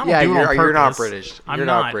pronounce it. I don't Yeah, do it on purpose. you're not British. I'm You're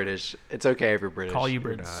not British. It's okay if you're British. Colubrids.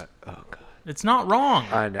 You're not. Oh god. It's not wrong.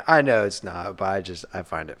 I know it's not, but I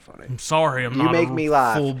find it funny. I'm sorry. I'm You not make a me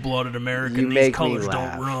laugh. full-blooded American. You These make me colors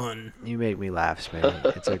laugh. don't run. You make me laugh,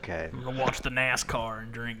 Smitty. It's okay. I'm gonna watch the NASCAR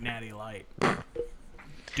and drink Natty Light.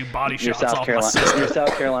 Do body Your shots off my sister. Your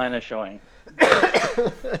South Carolina showing.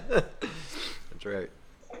 That's right.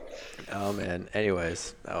 Oh man.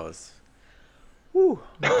 Anyways, that was. Woo.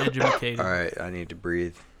 Educated. All right, I need to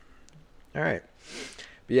breathe. All right.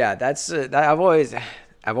 But yeah, that's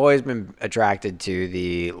I've always been attracted to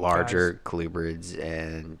the larger colubrids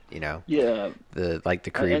and Yeah. the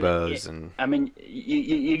Crebos and I mean,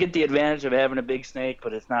 you get the advantage of having a big snake,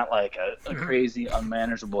 but it's not like a crazy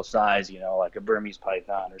unmanageable size, like a Burmese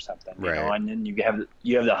python or something, Right. And then you have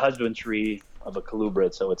the husbandry of a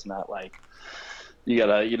colubrid, so it's not like you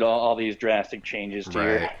gotta all these drastic changes to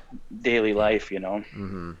your daily life,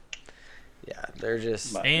 Mm-hmm. Yeah, they're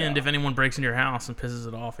just. And if anyone breaks into your house and pisses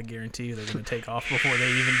it off, I guarantee you they're going to take off before they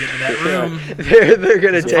even get to that room. they're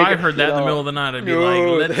gonna take. If I heard that in the middle of the night, I'd be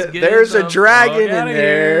like, "Let's get there's the a dragon fuck outta in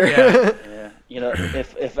here." there. Yeah.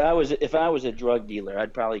 if I was a drug dealer,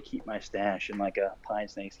 I'd probably keep my stash in like a pine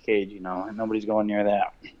snake's cage, and nobody's going near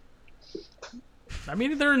that. I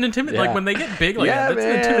mean, they're an intimidating. Yeah. Like when they get big like Yeah, that, that's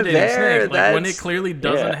man, an intimidating snake. Like when that's- it clearly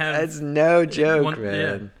doesn't have. That's no joke, one-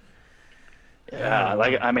 man. Yeah,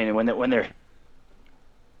 when they're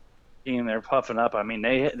they're puffing up. I mean,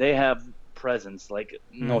 they have presence like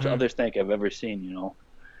no other snake I've ever seen.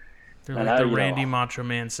 They're and like the I, Randy Macho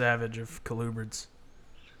Man Savage of colubrids.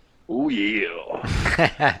 Oh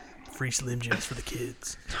yeah. Free Slim Jims for the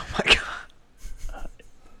kids. Oh my god.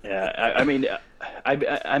 Yeah, I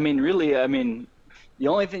mean, really, the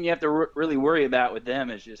only thing you have to really worry about with them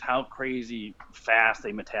is just how crazy fast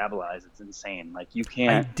they metabolize. It's insane. Like you I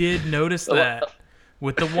can't. did notice that.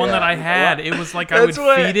 With the one Yeah. that I had, it was like I would That's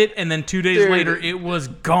what- feed it, and then 2 days Dude, later, it was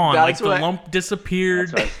gone. Like that's the what- lump disappeared.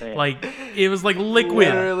 That's what I'm saying. Like it was like liquid.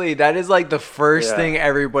 Literally, that is like the first Yeah. thing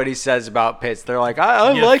everybody says about pits. They're like,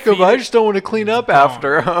 I You like them. feed I it, just don't want to clean up gone.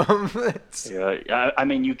 after them. Yeah, I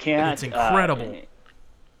mean, you can't. It's incredible.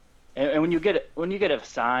 And when you get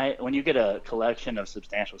a collection of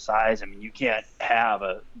substantial size, I mean, you can't have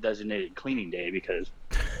a designated cleaning day because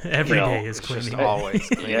Every You know, day is It's just cleaning. always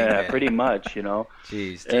cleaning. yeah, day. pretty much,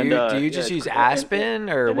 Jeez. And, Do you just yeah, use and- aspen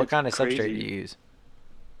or and what it's kind of substrate crazy. do you use?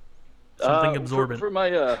 Something absorbent. For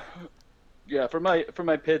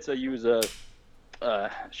my pits, I use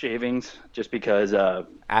shavings just because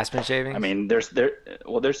Aspen shavings? I mean they're so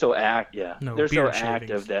No, they're so beard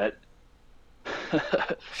active shavings. that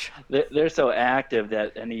they're so active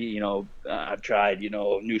that any I've tried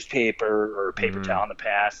newspaper or paper towel in the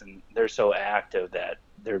past, and they're so active that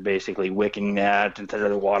they're basically wicking that instead of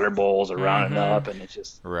the water bowls or rounding up, and it's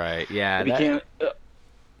just Right. Yeah. it became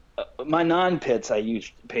my non-pits I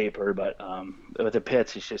use paper, but with the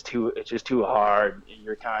pits it's just too hard.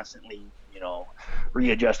 You're constantly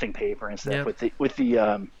readjusting paper and stuff. Yep. With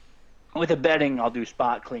the bedding, I'll do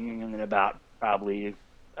spot cleaning, and then about probably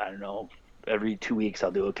I don't know every 2 weeks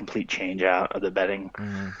I'll do a complete change out of the bedding.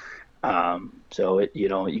 So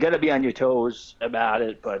you got to be on your toes about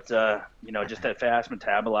it, but just that fast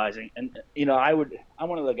metabolizing, and I'm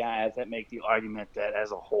one of the guys that make the argument that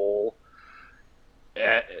as a whole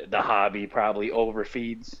the hobby probably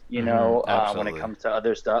overfeeds when absolutely. it comes to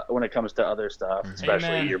other stuff, especially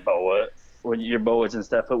Amen. your boas and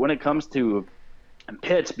stuff. But when it comes to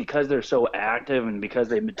pits, because they're so active and because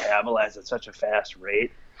they metabolize at such a fast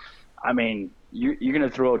rate, I mean, you're going to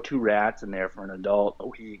throw 2 rats in there for an adult a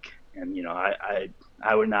week, and I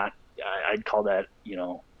would not. I'd call that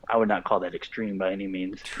I would not call that extreme by any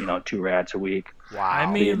means. 2 rats a week. Wow.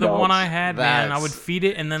 I mean, the one I had, man, I would That's- feed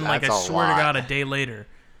it, and then like I that's a swear to lot. God, a day later,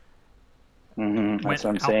 That's what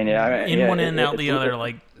I'm went saying. out- Yeah, in yeah, one end, out the it's- other.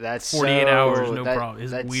 Like That's 48 hours, no that- problem.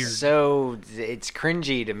 It's that's weird. So it's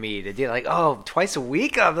cringy to me to do twice a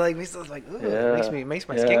week. I'm like, ooh, Yeah, it makes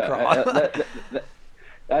my skin crawl.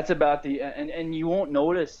 That's about and you won't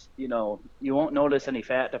notice, you won't notice any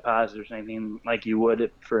fat deposits or anything like you would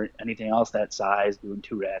for anything else that size doing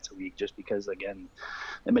 2 rats a week, just because again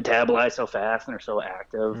they metabolize so fast and they're so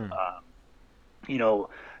active. Mm. You know,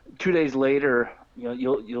 2 days later,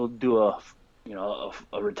 you'll do a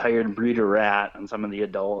retired breeder rat on some of the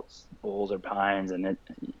adults, bulls or pines, and it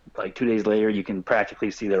like 2 days later you can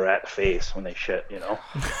practically see the rat face when they shit. Dude,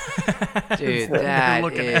 They're that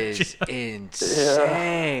looking at is you.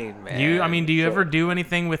 insane, man. Do you ever do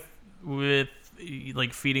anything with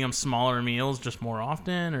like feeding them smaller meals just more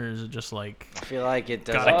often, or is it just like I feel like it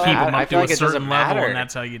doesn't. gotta keep them I up feel to like a it doesn't certain level, matter. and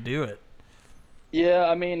that's how you do it? Yeah,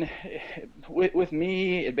 I mean, with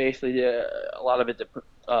me, it basically a lot of it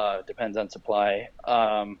depends on supply.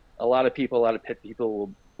 A lot of people, a lot of pit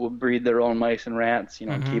people will breed their own mice and rats,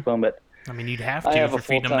 and keep them. But I mean, you'd have I to have if a you're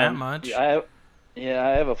feeding them that full-time, much. I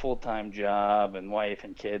have a full-time job and wife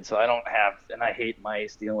and kids, so I don't have, and I hate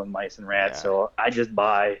mice, dealing with mice and rats, Yeah. so I just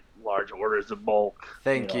buy large orders of bulk.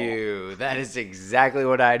 Thank you. That is exactly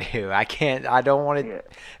what I do. I don't want to. Yeah.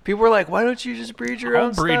 People are like, why don't you just breed your I'll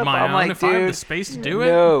own breed stuff? my I'm own like, if I have the dude, space to do it.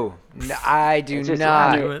 no, I do It's just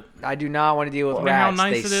not. do it. I do not want to deal with You know how rats.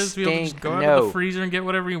 nice They it is to be able to just stink. go out No. of the freezer and get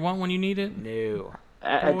whatever you want when you need it? No.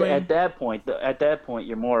 Boy. At that point,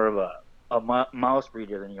 you're more of a mouse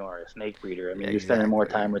breeder than you are a snake breeder. I mean, you're spending more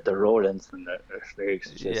Exactly. time with the rodents than the snakes.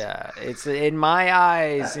 It's just, Yeah, it's in my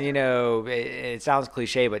eyes, it sounds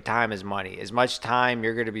cliche, but time is money. As much time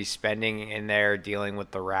you're going to be spending in there dealing with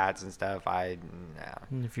the rats and stuff, no.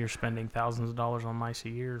 If you're spending thousands of dollars on mice a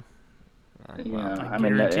year, yeah. I I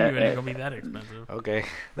mean, guarantee you it ain't gonna be that expensive. Okay,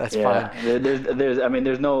 that's yeah. fine.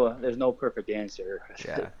 There's no perfect answer.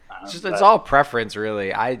 Yeah, it's But, all preference,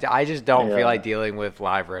 really. I just don't Yeah. feel like dealing with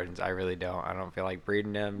live rodents. I really don't. I don't feel like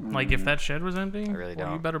breeding them. Like if that shed was empty, I really well,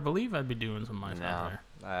 you don't. better believe I'd be doing some mice out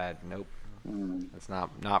No, there. nope. That's not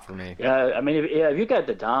for me. yeah, I mean, if you got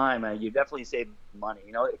the time, you definitely save money.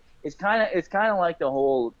 It's kind of like the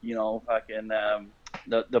whole, fucking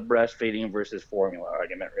the breastfeeding versus formula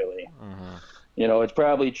argument, really. Mm-hmm. It's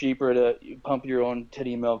probably cheaper to pump your own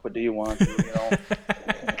titty milk, but do you want to?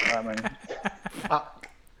 I mean,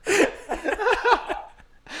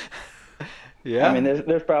 Yeah. I mean,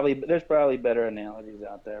 there's probably better analogies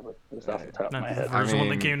out there, but just off the top of my That's the head. first one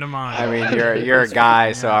that came to mind. I mean, you're a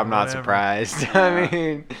guy, so I'm not whatever. surprised. I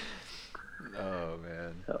mean, oh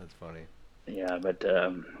man, that's funny. Yeah, but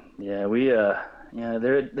they're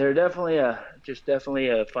definitely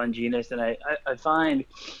a fun genus, and I find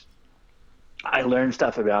I learn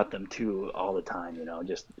stuff about them too all the time.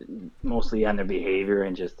 Just mostly on their behavior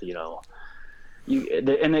and just and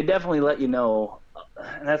they definitely let you know.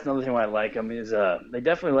 And that's another thing why I like them is they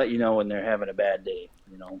definitely let you know when they're having a bad day.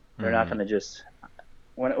 They're not going to just.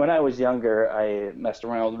 When I was younger, I messed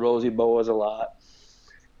around with rosy boas a lot.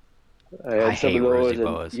 I had some hate of those, rosy and,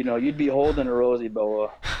 boas. you'd be holding a rosy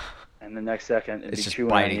boa, and the next second it'd It's be just chewing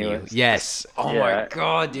biting on you. you. Yes. Oh Yeah. my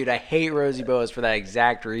god, dude, I hate rosy boas for that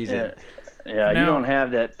exact reason. Yeah, Now- you don't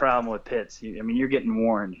have that problem with pits. I mean, you're getting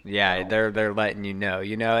warned. Yeah, they're letting you know.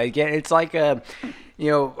 Again, it's like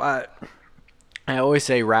I always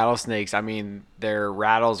say rattlesnakes. I mean, their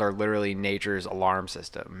rattles are literally nature's alarm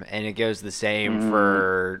system, and it goes the same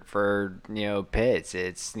for pits.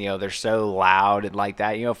 It's they're so loud and like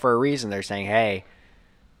that. For a reason. They're saying, hey,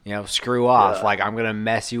 screw off. Yeah. Like I'm gonna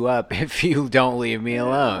mess you up if you don't leave me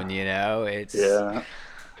alone. It's Yeah.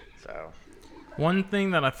 so. One thing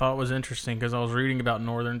that I thought was interesting, because I was reading about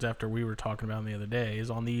northerns after we were talking about them the other day, is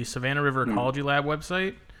on the Savannah River Ecology Lab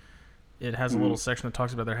website. It has a little section that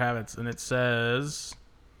talks about their habits, and it says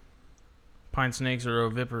pine snakes are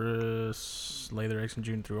oviparous, lay their eggs in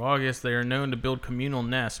June through August. They are known to build communal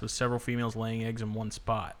nests with several females laying eggs in one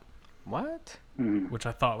spot, What? which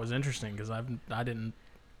I thought was interesting because I didn't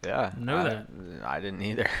Yeah. know that. I didn't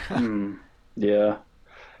either. Yeah.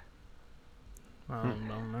 I don't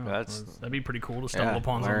know. That'd be pretty cool to stumble Yeah,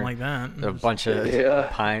 upon something learn like that. A bunch of Yeah.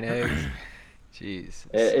 pine eggs.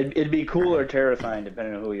 Jeez. It'd be cool or terrifying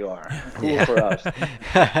depending on who you are. Cool for us.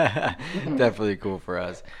 Definitely cool for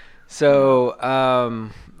us. So,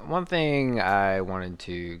 one thing I wanted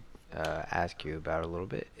to ask you about a little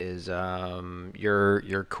bit is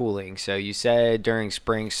your cooling. So you said during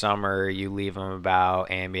spring, summer, you leave them about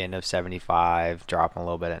ambient of 75, drop them a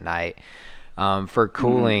little bit at night. For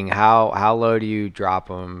cooling, how low do you drop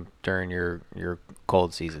them during your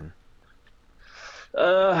cold season?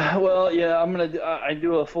 Well, yeah, I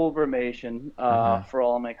do a full bromation for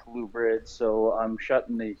all my colubrids, so I'm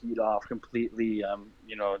shutting the heat off completely.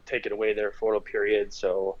 Taking away their photoperiod,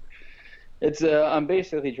 so it's I'm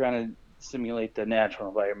basically trying to simulate the natural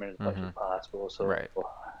environment as much as possible. So, Right.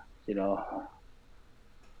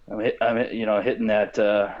 hitting that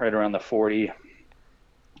right around the 40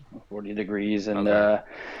 degrees, and Okay.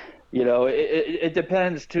 it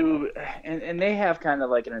depends too, and they have kind of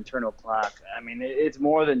like an internal clock. I mean, it's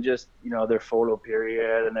more than just their photo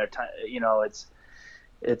period and their time.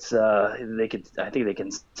 They could I think they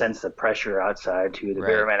can sense the pressure outside too, the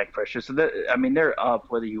Right. barometric pressure. So that I mean they're up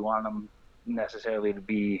whether you want them necessarily to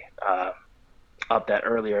be up that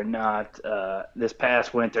early or not. This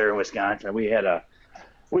past winter in Wisconsin, we had a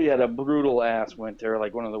brutal ass winter,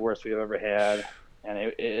 like one of the worst we've ever had, and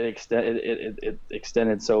it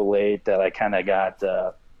extended so late that I kind of got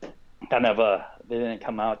they didn't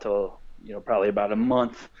come out till probably about a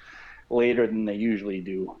month later than they usually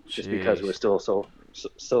do, just because it was Jeez.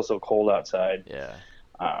 still so cold outside. Yeah.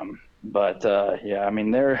 But yeah, I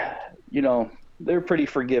mean they're pretty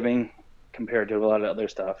forgiving compared to a lot of other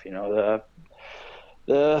stuff. The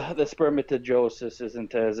spermatogenesis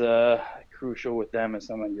isn't as crucial with them as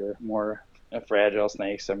some of your more fragile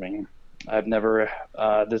snakes. I mean, I've never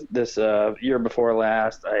this year before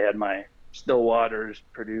last, I had my still waters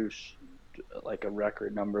produce like a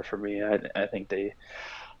record number for me. I think the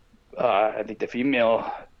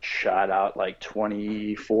female shot out like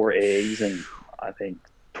 24 eggs, and I think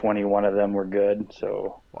 21 of them were good.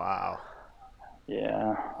 So Wow.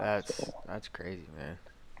 yeah. That's crazy, man.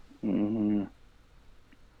 hmm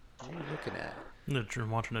What are you looking at? I'm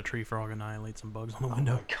watching a tree frog annihilate some bugs on the Oh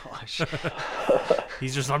window. my gosh.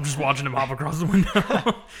 I'm just watching him hop across the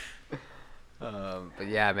window. But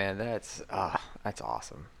yeah, man, that's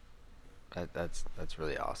awesome. That's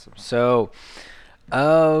really awesome. So,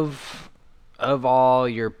 of all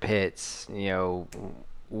your pits,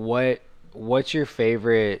 what's your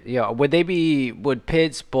favorite? Would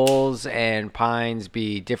pits, bulls, and pines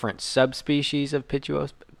be different subspecies of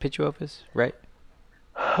Pituophis, right?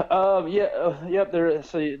 Yeah, yep.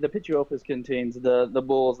 The Pituophis contains the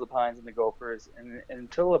bulls, the pines, and the gophers, and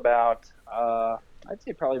until about I'd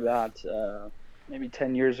say probably about maybe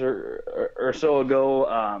 10 years or so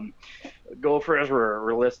ago, gophers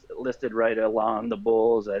were listed right along the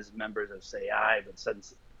bulls as members of SAI, but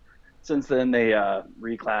since then they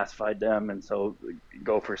reclassified them, and so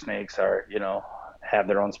gopher snakes are have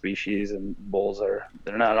their own species, and bulls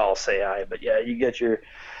they're not all SAI, but yeah, you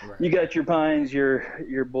Right. got your pines,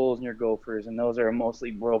 your bulls, and your gophers, and those are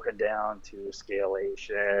mostly broken down to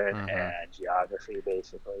scalation Mm-hmm. and geography,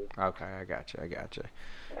 basically. Okay, I gotcha.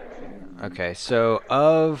 Okay, so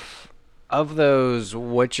of those,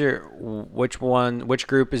 which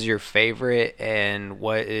group is your favorite, and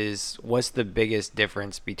what's the biggest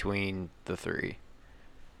difference between the three?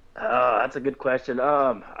 That's a good question.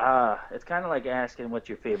 It's kind of like asking what's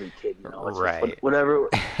your favorite kid. It's just Right.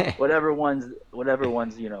 whatever one's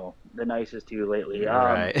the nicest to you lately.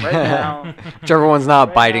 Right. Right now, Whichever one's not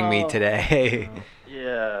right biting me now, today.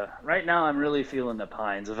 yeah, right now I'm really feeling the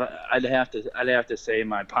pines. I'd have to say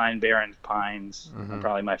my Pine Barrens pines are Mhm.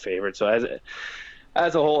 probably my favorite. So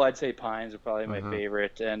as a whole, I'd say pines are probably my Mhm.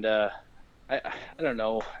 favorite. And I don't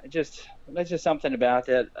know, there's just something about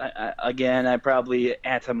that. Again, I probably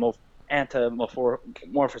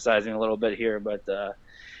anthropomorphizing a little bit here, but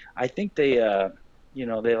I think they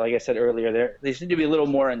like I said earlier, they seem to be a little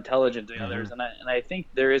more intelligent than the others, Mhm. and I think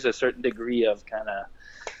there is a certain degree of kind of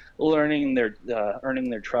earning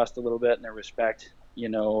their trust a little bit and their respect.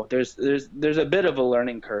 There's a bit of a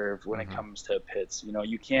learning curve when it Mhm. comes to pits.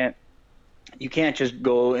 You can't just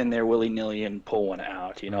go in there willy nilly and pull one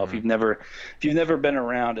out. If Mhm. you've never been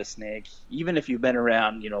around a snake, even if you've been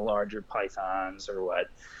around larger pythons or what,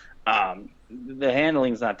 the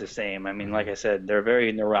handling's not the same. I mean, like Mhm. I said, they're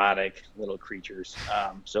very neurotic little creatures.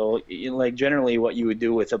 So like generally, what you would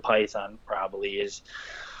do with a python probably is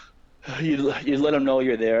you let them know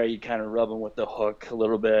you're there. You kind of rub them with the hook a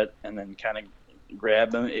little bit, and then kind of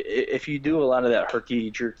grab them. If you do a lot of that herky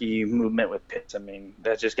jerky movement with pits, I mean,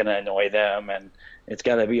 that's just gonna annoy them, and it's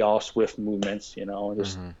got to be all swift movements.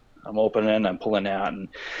 Just Mhm. I'm opening, I'm pulling out, and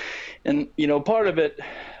part of it,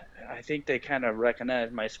 I think they kind of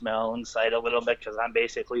recognize my smell and sight a little bit because I'm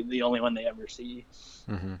basically the only one they ever see,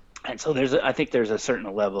 Mhm. and so I think there's a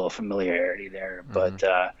certain level of familiarity there, but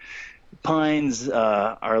Mhm. pines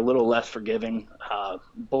are a little less forgiving.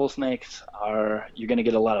 Bull snakes you're going to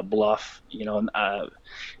get a lot of bluff.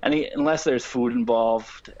 Unless there's food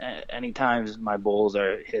involved. Any times my bulls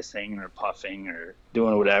are hissing or puffing or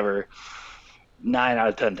doing whatever, 9 out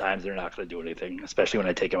of 10 times they're not going to do anything. Especially when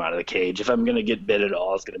I take them out of the cage. If I'm going to get bit at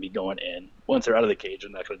all, it's going to be going in. Once they're out of the cage, they're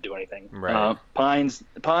not going to do anything. Right. Pines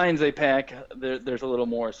they pack. There's a little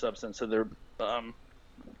more substance to their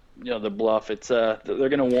the bluff. It's they're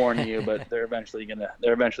gonna warn you, but they're eventually gonna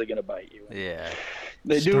bite you. And Yeah.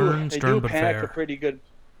 they do Stern, they stern do but pack a fair. pretty good.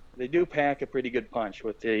 they do pack a pretty good punch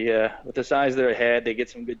with the size of their head. They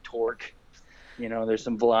get some good torque. There's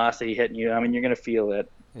some velocity hitting you. I mean, you're gonna feel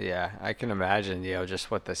it. Yeah, I can imagine,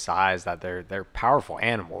 just with the size that they're powerful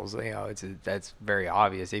animals. That's very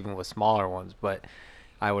obvious, even with smaller ones. But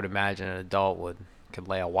I would imagine an adult could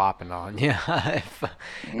lay a whopping on you if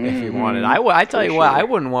you wanted. I tell you what, I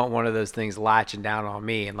wouldn't want one of those things latching down on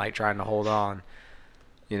me and like trying to hold on.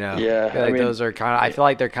 Yeah, I feel like those are kind of. I feel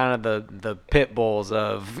like they're kind of the pit bulls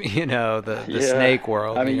of the snake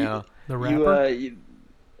world. I mean, the rapper.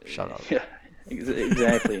 Shut up. Yeah,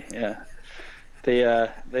 exactly. Yeah.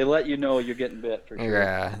 They let you know you're getting bit for sure.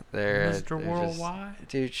 Yeah, Mr. Worldwide.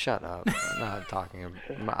 Dude, shut up. I'm not talking.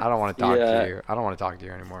 I don't want to talk to you. I don't want to talk to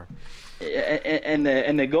you anymore. And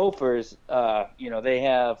the gophers, they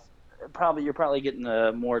have you're probably getting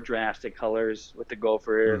the more drastic colors with the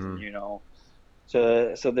gophers,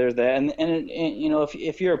 So there's that, and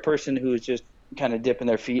if you're a person who's just kind of dipping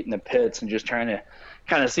their feet in the pits and just trying to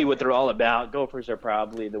kind of see what they're all about, gophers are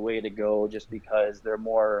probably the way to go, just because they're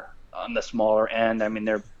more on the smaller end. I mean,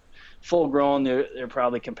 they're full grown. They're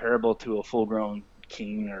probably comparable to a full grown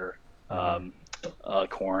king or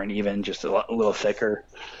corn, even just a little thicker.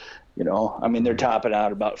 I mean, they're topping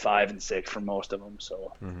out about 5 and 6 for most of them.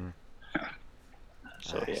 So.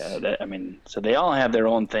 So so they all have their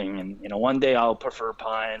own thing, and one day I'll prefer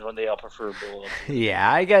pines, one day I'll prefer bull.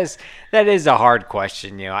 Yeah, I guess that is a hard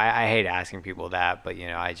question. I hate asking people that, but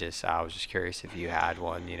I was just curious if you had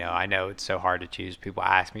one. I know it's so hard to choose. People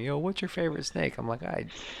ask me, what's your favorite snake? I'm like,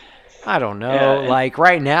 I don't know. Like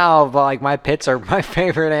right now, like my pits are my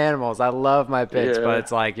favorite animals. I love my pits, but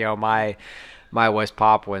it's like my West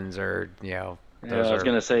Papuans are those I was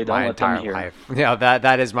gonna say, don't let them hear. Life.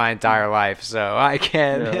 That is my entire life. So I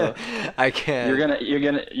can't. I can't.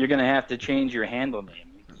 You're gonna have to change your handle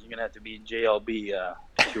name. You're gonna have to be JLB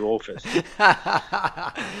Pituophis.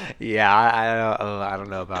 Yeah, I don't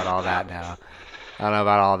know about all that now. I don't know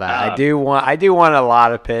about all that. I do want a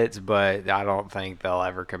lot of pits, but I don't think they'll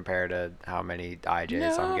ever compare to how many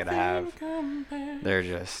IJs I'm gonna have. They're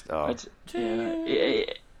just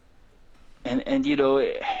And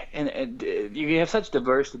you have such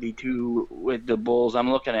diversity too with the bulls. I'm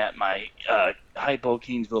looking at my Hypo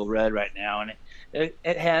Kingsville Red right now, and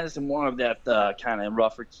it has more of that kind of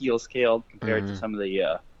rougher keel scale compared to some of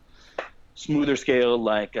the smoother scale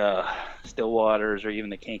like Stillwaters, or even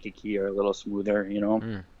the Kankakee are a little smoother.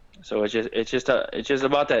 So it's just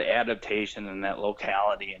about that adaptation and that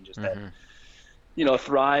locality and just that.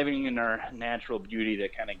 Thriving in our natural beauty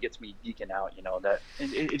that kind of gets me geeking out. That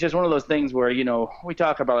it's just one of those things where we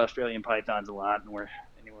talk about Australian pythons a lot, and we're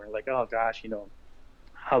like, oh gosh,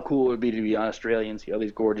 how cool it would be to be on Australia and see all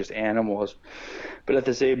these gorgeous animals. But at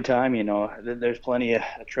the same time, there's plenty of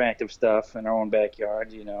attractive stuff in our own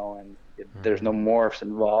backyard, and there's no morphs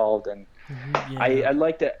involved. And I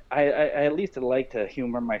at least like to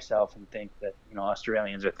humor myself and think that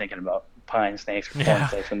Australians are thinking about pine snakes or corn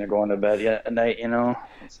snakes when they're going to bed at night, or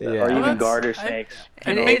even garter snakes.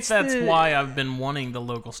 I think that's why I've been wanting the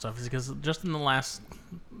local stuff, is because just in the last,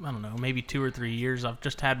 I don't know, maybe 2 or 3 years, I've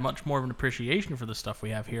just had much more of an appreciation for the stuff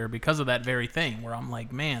we have here because of that very thing, where I'm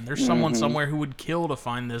like, man, there's someone somewhere who would kill to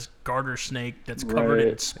find this garter snake that's covered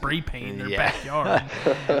in spray paint in their backyard.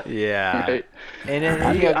 Yeah. Right. And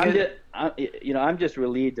I'm just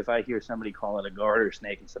relieved if I hear somebody call it a garter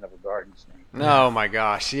snake instead of a garden snake. Oh my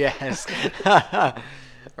gosh, yes.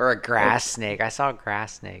 Or a grass snake. I saw a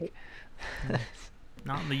grass snake.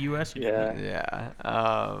 Not in the U.S. Yeah.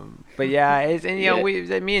 But yeah,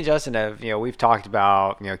 me and Justin have, we've talked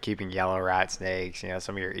about, keeping yellow rat snakes,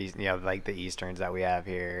 some of your, like the Easterns that we have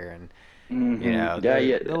here, and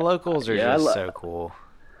the locals are just so cool.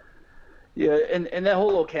 Yeah, and that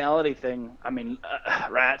whole locality thing. I mean,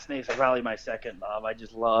 rat snakes are probably my second love. I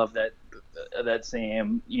just love that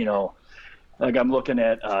same, like I'm looking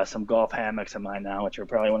at some golf hammocks of mine now, which are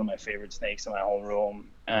probably one of my favorite snakes in my whole room,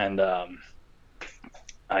 and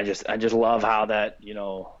I just love how that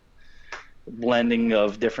blending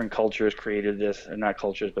of different cultures created this, or not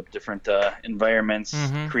cultures, but different environments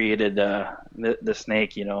created the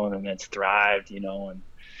snake, and it's thrived, and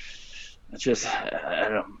it's just, I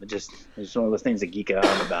don't know, it's one of those things that geek out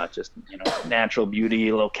about, just, natural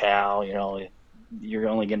beauty, locale, you're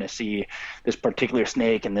only going to see this particular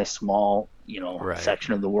snake in this small,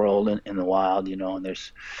 section of the world in the wild, and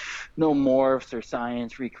there's no morphs or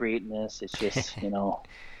science recreating this. It's just,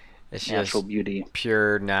 it's natural just beauty,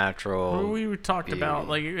 pure natural. Well, we talked beauty. about,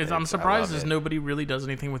 like, I'm surprised as nobody really does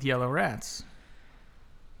anything with yellow rats.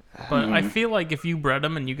 But I feel like if you bred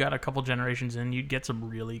them and you got a couple generations in, you'd get some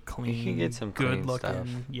really clean,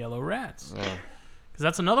 good-looking yellow rats. Because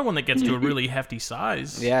that's another one that gets to a really hefty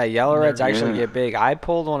size. Yeah, yellow reds actually Yeah. get big. I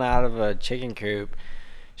pulled one out of a chicken coop.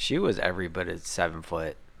 She was every bit of 7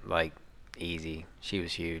 foot, like easy. She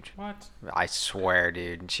was huge. What? I swear,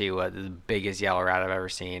 dude. She was the biggest yellow rat I've ever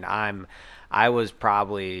seen. I was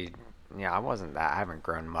probably, I wasn't that. I haven't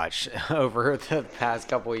grown much over the past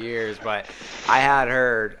couple of years, but I had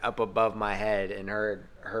her up above my head, and her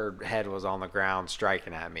head was on the ground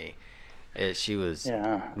striking at me. She was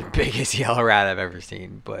Yeah. the biggest yellow rat I've ever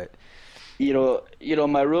seen, but.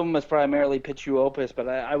 My room was primarily Pituophis, but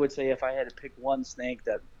I would say if I had to pick one snake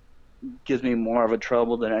that gives me more of a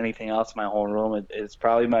trouble than anything else in my whole room, it's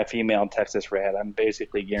probably my female Texas rat. I'm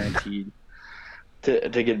basically guaranteed to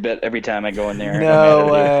get bit every time I go in there. No matter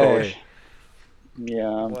the way. approach.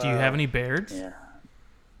 Yeah. Do you have any beards? Yeah.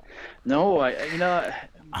 No, I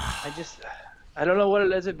don't know what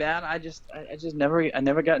it is about. I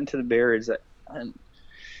never got into the beards.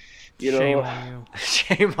 Shame on you.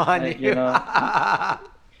 Shame on you.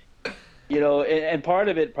 And part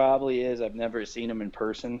of it probably is I've never seen them in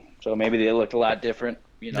person, so maybe they look a lot different.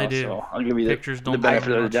 They do. So I'll give you Pictures the don't benefit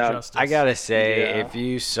do of the much doubt. justice. I gotta say, Yeah. if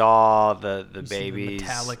you saw the You see the babies,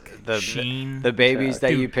 metallic the sheen. the babies that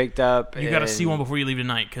Dude, you picked up, You got to and- see one before you leave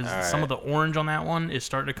tonight because All some right. of the orange on that one is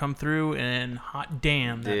starting to come through, and hot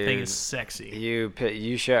damn, that thing Dude, is sexy.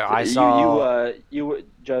 You show. I saw.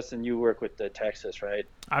 Justin, you work with the Texas, right?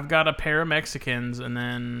 I've got a pair of Mexicans, and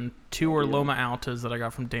then 2 are Yeah. Loma Altas that I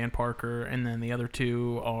got from Dan Parker, and then the other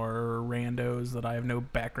 2 are randos that I have no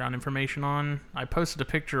background information on. I posted a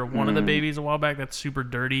picture of one of the babies a while back that's super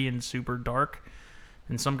dirty and super dark,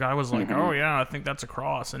 and some guy was like, "Oh yeah, I think that's a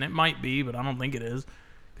cross," and it might be, but I don't think it is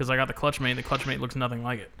because I got the clutch mate. The clutch mate looks nothing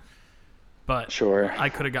like it, but Sure. I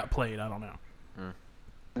could have got played. I don't know.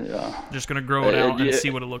 Yeah. Just gonna grow it out and yeah.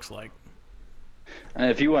 see what it looks like. And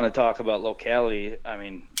if you want to talk about locality, I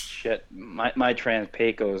mean, shit, my trans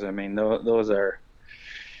Pecos, I mean, those are,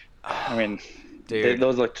 I mean, Dude.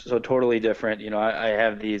 those look so totally different. I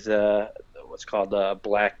have these, what's called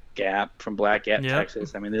Black Gap from Black Gap, Yep.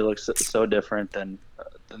 Texas. I mean, they look so different than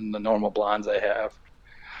the normal blondes I have.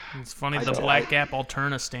 It's funny I the don't- Black Gap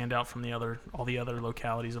Alterna stand out from all the other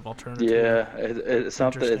localities of Alterna. too. Yeah, it's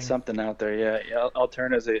something. Interesting. It's something out there. Yeah.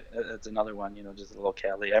 Alterna it's another one. Just a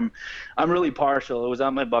locality. I'm really partial. It was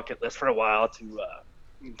on my bucket list for a while to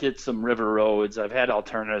get some river roads. I've had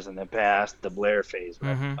Alternas in the past, the Blair phase,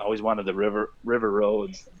 but Mhm. I always wanted the river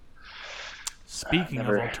roads. Speaking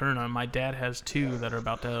Never- of Alterna, my dad has 2 that are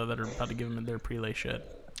about to give him their prelay shed.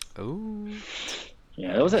 Ooh.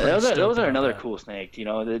 Yeah, those Pretty are stoked about another that. cool snake. They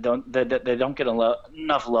don't get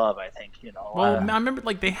enough love. I think. Well, I remember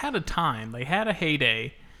they had a time, they had a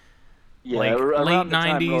heyday, yeah, like around late the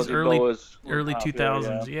time 90s, Rosie Boas were early popular,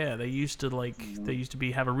 2000s. yeah. Yeah, they used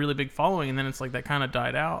to have a really big following, and then it's like that kind of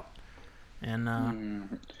died out. And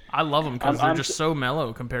I love them because they're I'm just so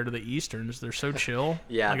mellow compared to the Easterns. They're so chill.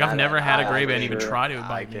 Yeah. like I've never had a gray band even sure. try to I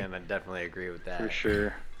bite me. can definitely agree with that. For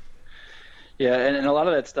sure. Yeah, and a lot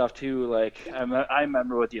of that stuff too. Like I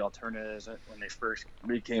remember what the alternatives when they first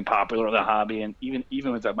became popular in the hobby, and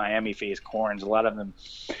even with the Miami face corns, a lot of them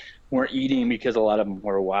weren't eating because a lot of them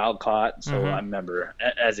were wild caught. So Mhm. I remember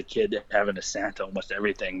as a kid having to scent almost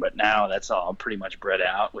everything, but now that's all pretty much bred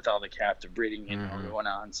out with all the captive breeding going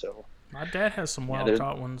on. So My dad has some wild there's-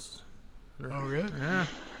 caught ones. Oh really? Yeah.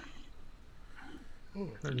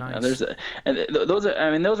 They're nice. those are.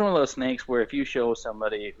 I mean, those are one of those snakes where if you show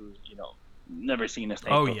somebody who's never seen a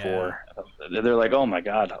snake Oh, yeah. before, they're like, "Oh my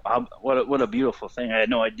God, what a beautiful thing! I had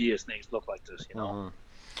no idea snakes look like this." And And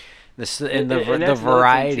the that's another thing, too.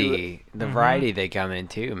 variety, variety they come in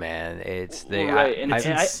too, man. It's Right, and it's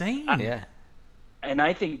I- insane. yeah. And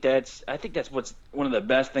I think that's what's one of the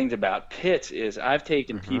best things about pits is I've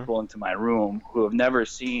taken Mm-hmm. people into my room who have never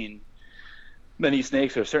seen many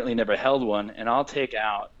snakes or certainly never held one, and I'll take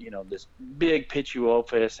out this big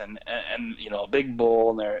Pituophis and a big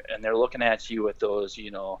bull, and they're looking at you with those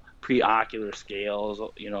preocular scales,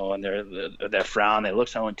 and their frown. They look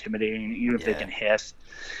so intimidating, even if they Yeah. can hiss.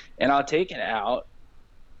 And I'll take it out,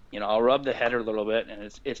 I'll rub the head a little bit,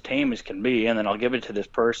 and it's tame as can be, and then I'll give it to this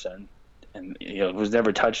person, and who's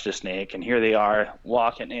never touched a snake, and here they are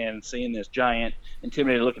walking in, seeing this giant,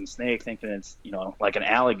 intimidated looking snake, thinking it's like an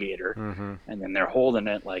alligator, and then they're holding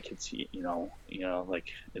it like it's like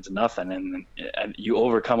it's nothing, and you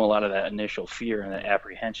overcome a lot of that initial fear and that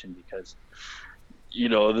apprehension because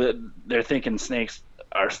they're thinking snakes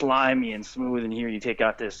are slimy and smooth, and here you take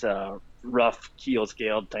out this rough keel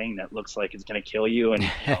scaled thing that looks like it's going to kill you, and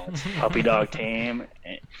it's puppy dog tame,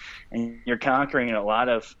 and you're conquering a lot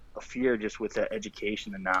of fear just with the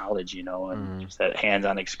education and knowledge, and just that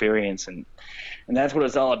hands-on experience, and that's what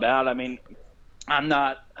it's all about. I mean, I'm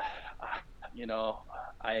not, you know,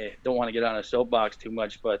 I don't want to get on a soapbox too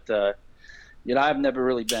much, but I've never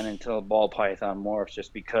really been into ball python morphs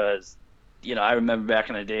just because, I remember back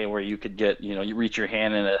in the day where you could get, you reach your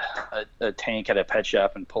hand in a tank at a pet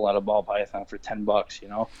shop and pull out a ball python for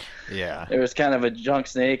 $10. Yeah. It was kind of a junk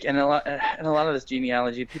snake, and a lot of this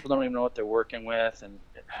genealogy, people don't even know what they're working with and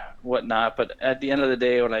whatnot. But at the end of the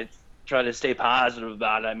day, when I try to stay positive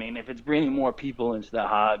about it, I mean, if it's bringing more people into the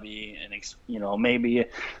hobby, and maybe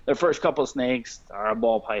the first couple of snakes are a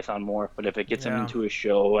ball python morph, but if it gets them Yeah. into a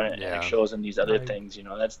show and Yeah. it shows them these other things,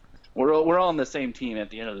 that's we're all on the same team at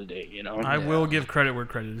the end of the day. I will give credit where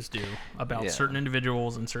credit is due about Yeah. certain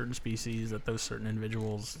individuals and certain species that those certain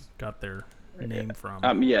individuals got their name from.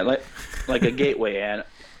 Like a gateway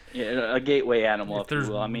a gateway animal, If if you there's-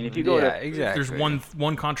 will. I mean, if you go Yeah, to exactly. If there's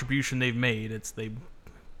one contribution they've made, it's they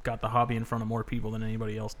got the hobby in front of more people than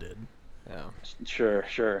anybody else did. Yeah.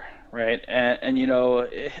 Sure, right, and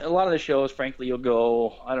a lot of the shows, frankly, you'll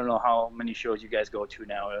go. I don't know how many shows you guys go to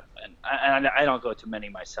now, and I don't go to many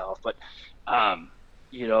myself, but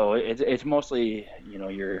it's mostly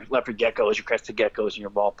your leopard geckos, your crested geckos, and your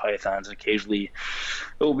ball pythons. And occasionally,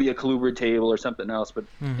 it will be a colubrid table or something else. But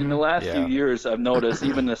in the last Yeah. few years, I've noticed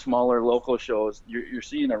even the smaller local shows, you're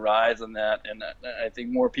seeing a rise in that, and I think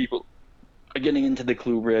more people are getting into the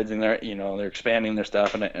colubrids, and they're expanding their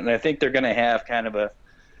stuff, and I think they're going to have kind of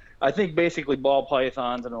I think basically ball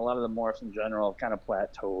pythons and a lot of the morphs in general have kind of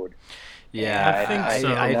plateaued. Yeah, I think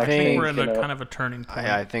so. I I think we're think in a kind of a turning point.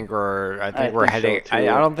 I think we're think heading. so, I too.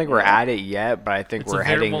 don't think we're Yeah. at it yet, but I think It's we're a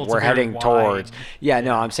very- heading. well, it's We're a very heading wide- towards. Yeah,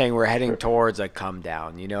 no, I'm saying we're heading towards a come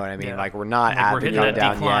down. You know what I mean? Yeah. Like we're not Like, at we're the hitting come that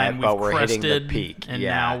down decline, yet, but we've we're hitting the crested, peak. and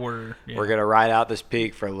yeah. now we're gonna ride out this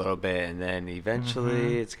peak for a little bit, and then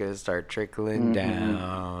eventually it's gonna start trickling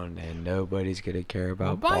down, and nobody's gonna care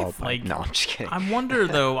about Well, ball pipe. No, I'm just kidding. I wonder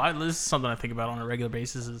though. This is something I think about on a regular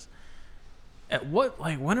basis. Is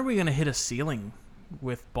when are we gonna hit a ceiling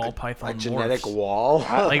with ball python A genetic morphs? wall.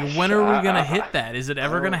 Like when are we gonna hit that? Is it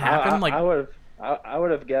ever gonna happen? Like I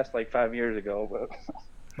would have guessed like 5 years ago,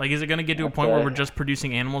 but is it gonna get to a point where we're just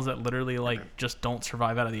producing animals that literally just don't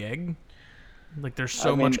survive out of the egg? Like there's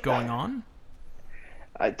so much going on.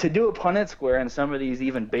 To do a Punnett square and some of these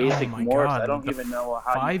even basic Oh my morphs, God, I don't the even know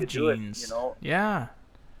how you 5 could do it. genes. Yeah.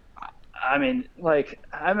 I mean,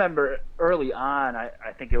 I remember early on, I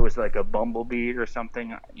think it was like a bumblebee or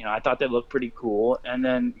something. I thought they looked pretty cool, and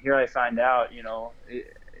then here I find out,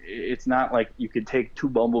 it's not like you could take two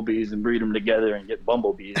bumblebees and breed them together and get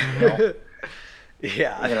bumblebees.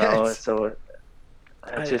 Yeah. So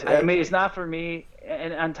it's just, I mean, it's not for me.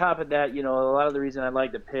 And on top of that, a lot of the reason I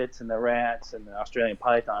like the pits and the rats and the Australian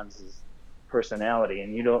pythons is personality,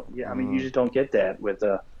 and you just don't get that with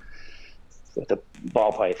the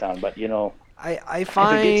ball python. But I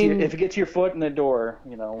find if it gets your foot in the door,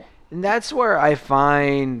 and that's where I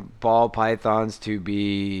find ball pythons to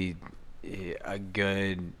be a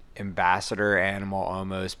good ambassador animal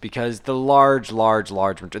almost, because the large,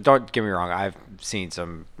 don't get me wrong, I've seen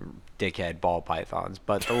some dickhead ball pythons,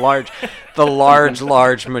 but the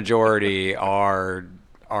large majority are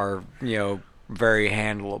very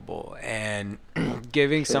handleable, and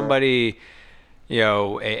giving somebody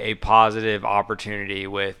a positive opportunity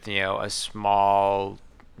with a small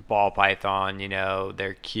ball python.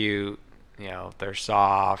 They're cute, they're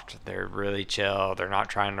soft, they're really chill, they're not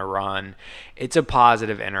trying to run. It's a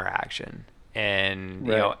positive interaction, and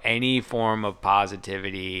Right. any form of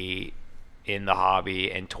positivity in the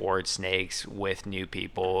hobby and towards snakes with new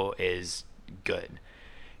people is good.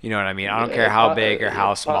 You know what I mean? I don't care how big or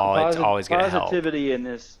how small, it's always going to help. Positivity in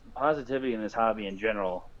this hobby in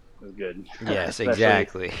general is good. Yes, Especially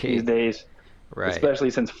exactly. these days, Right. especially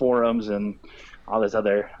since forums and all this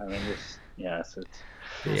other. I mean, it's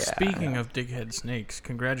Well, Yeah. speaking of dickhead snakes,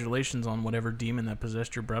 congratulations on whatever demon that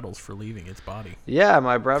possessed your Brettles for leaving its body. Yeah,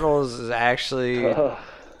 my Brettles is actually,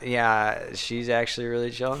 she's actually really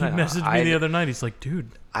chill He now. messaged me the other night. He's like, dude,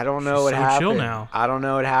 I don't know she's what so happened. chill now. I don't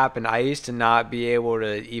know what happened. I used to not be able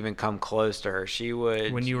to even come close to her. She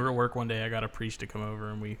would. when you were at work one day, I got a priest to come over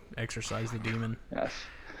and we exorcised the demon. yes.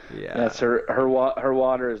 Yeah. Yes, her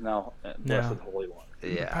water is now blessed with holy water. The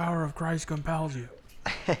Yeah. power of Christ compels you.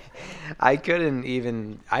 I couldn't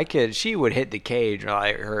even. She would hit the cage,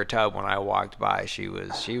 like her tub, when I walked by. She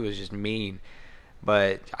was just mean.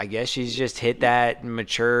 But I guess she's just hit that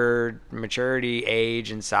maturity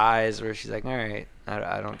age and size where she's like, all right,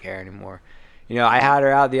 I don't care anymore. I had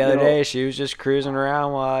her out the other know- day. She was just cruising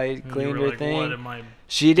around while I And you cleaned were her like, thing. what am I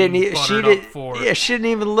She didn't. being She buttered did. up for? Yeah, she didn't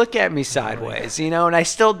even look at me sideways. And I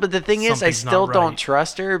still. But the thing is, I Something's still not don't right.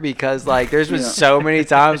 trust her because there's been so many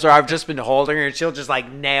times where I've just been holding her and she'll just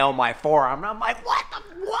nail my forearm. And I'm like, what?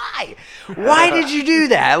 Why? Why did you do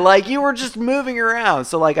that? You were just moving around.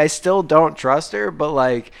 So I still don't trust her.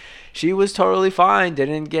 But she was totally fine.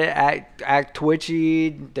 Didn't get act twitchy,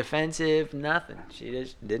 defensive, nothing. She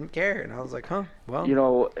just didn't care. And I was like, huh, well.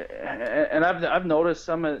 And I've noticed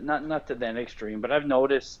some of, not to that extreme, but I've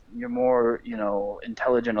noticed you're more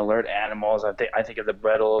intelligent, alert animals. I think of the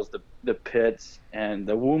Brettles, the Pits, and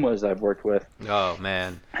the Woomas I've worked with, Oh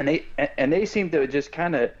man. and they seem to just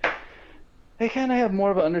they kind of have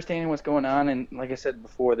more of an understanding of what's going on, and like I said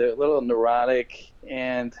before, they're a little neurotic,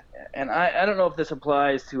 and I don't know if this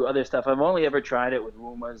applies to other stuff. I've only ever tried it with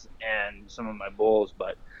Woomas and some of my bulls,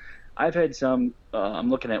 but I've had some.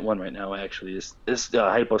 I'm looking at one right now, actually. This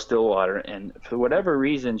Hypo Stillwater, and for whatever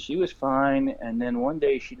reason, she was fine, and then one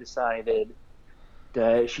day she decided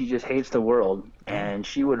that she just hates the world, and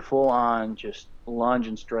she would full on just lunge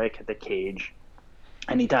and strike at the cage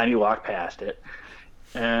anytime you walk past it,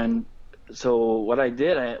 and so what I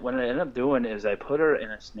did, what I ended up doing is I put her in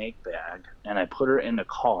a snake bag and I put her in a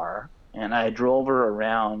car and I drove her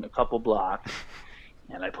around a couple blocks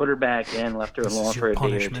and I put her back in, left her This is alone your for a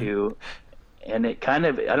punishment. day or two, and it I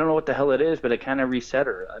don't know what the hell it is, but it kind of reset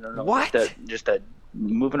her. I don't know What? just that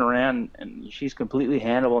moving around, and she's completely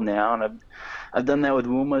handleable now. And I've done that with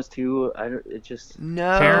Woomas too. It just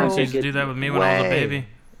No. Parents used to get- do that with me when I was a way. baby.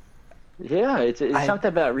 yeah, it's something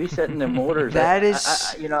about resetting their motors. That I- is.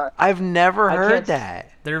 I- I've never I heard can't-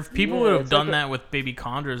 that. There are people Yeah, who have it's done like a- that with baby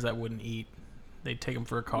condors that wouldn't eat. They'd take them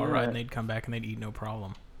for a car Yeah. ride and they'd come back and they'd eat no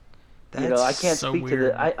problem. That's I can't so speak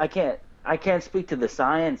weird. to I can't speak to the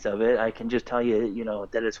science of it. I can just tell you,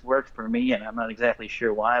 that it's worked for me, and I'm not exactly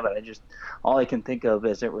sure why, but all I can think of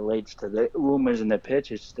as it relates to the Woomas and the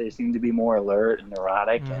pitch is they seem to be more alert and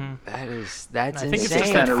neurotic. And That's I think insane. it's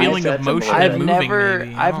just that Kinda feeling of resets them a motion little and I've bit. moving.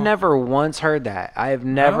 maybe, I've know? never once heard that. I've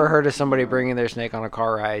never No? heard of somebody bringing their snake on a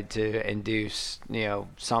car ride to induce,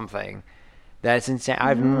 something. That's insane.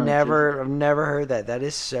 I've No, it's never heard that. That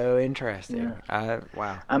is so interesting.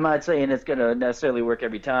 Wow. I'm not saying it's gonna necessarily work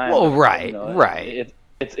every time. Well, but, right, right.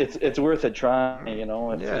 It's worth a try.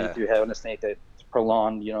 If you're having a snake that's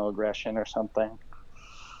prolonged, aggression or something.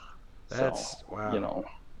 That's wow.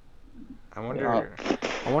 I wonder. Yeah.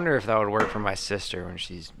 I wonder if that would work for my sister when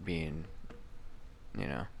she's being,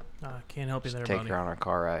 Can't help you there, take buddy. her on a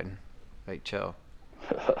car ride, chill.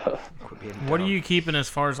 Quit being What are dumb. you keeping as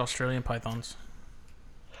far as Australian pythons?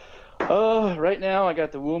 Right now I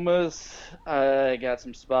got the Woomas, I got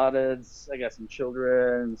some Spotteds, I got some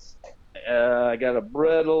Children's, I got a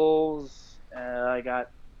Brittles, I got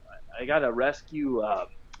a rescue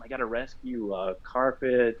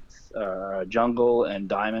carpet, jungle and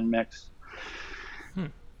diamond mix.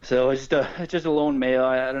 So it's just a lone male.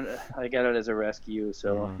 I got it as a rescue,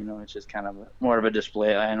 so it's just kind of more of a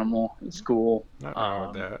display animal in school. Not wrong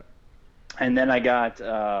with that. And then I got,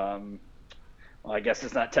 well, I guess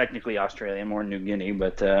it's not technically Australian, more New Guinea,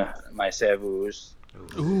 but my Savus.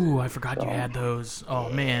 Ooh, I forgot you had those. Oh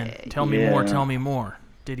man, tell me more. Tell me more.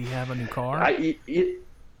 Did he have a new car?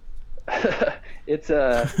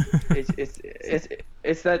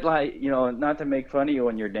 It's that not to make fun of you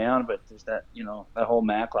when you're down, but there's that that whole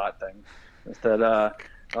Macklot thing. It's that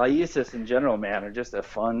Isis in general, man, are just a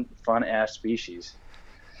fun ass species.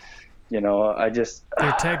 They're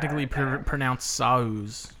technically pronounced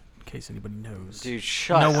Saus, in case anybody knows. Dude,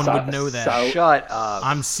 shut No up. one would know that. Shut up.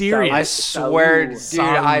 I'm serious. I swear, dude.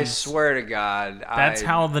 I Saus. swear to God. That's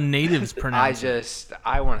how the natives pronounce it.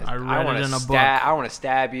 I want I read it in a book. I want to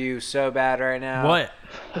stab you so bad right now. What?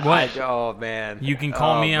 What? Oh man. You can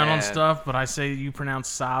call me out on man. stuff, but I say you pronounce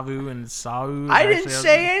Savu and Sau. I didn't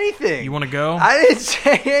say anything. You want to go? I didn't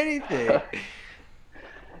say anything.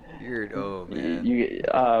 You're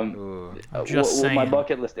man. Ooh. Just saying. My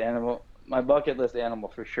bucket list animal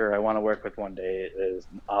for sure I want to work with one day is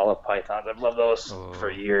olive pythons. I've loved those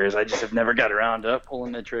for years. I just have never got around to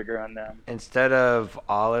pulling the trigger on them. Instead of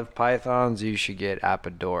olive pythons, you should get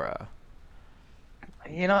apodora.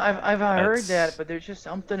 I've heard that, but there's just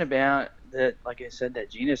something about that. Like I said, that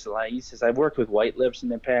genus Laisis. I've worked with white lips in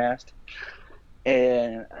the past,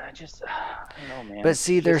 and I don't know, man. But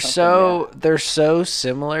see, It's they're just so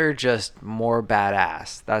similar, just more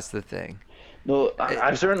badass. That's the thing. No,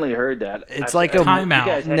 I've certainly heard that. It's I've- like a Time out.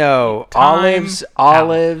 you guys had- no Time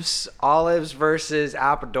olives versus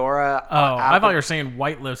apodora. Oh, I thought you were saying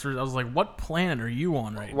white lips. I was like, what planet are you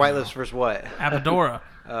on right white now? lips versus what? Apodora.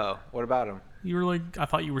 Oh, what about them? You were like, I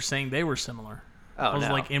thought you were saying they were similar. Oh, I was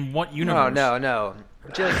no. like, in what universe? No.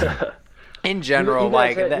 Just in general,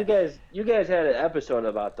 you guys had an episode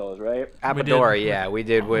about those, right? Apodora, yeah, we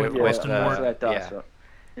did with Western that's Mort. what I thought. yeah. So.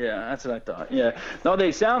 Yeah, that's what I thought. Yeah, no,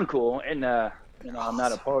 they sound cool, and I'm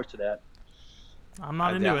not opposed to that. I'm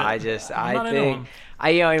not into it. I I'm not into think,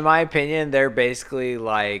 them. in my opinion, they're basically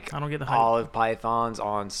like I don't get the hype. olive pythons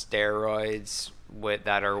on steroids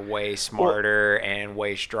that are way smarter and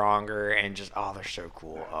way stronger and just, they're so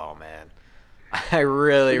cool. Oh, man. I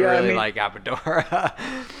really like Apodora.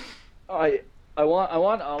 I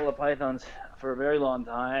want all the pythons for a very long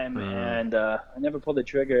time, and I never pulled the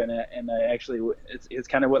trigger, and I actually it's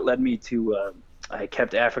kind of what led me to I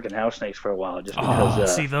kept African house snakes for a while just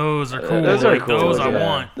because. See, those are cool. Those are cool. Those I Yeah.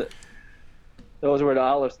 want. Those were the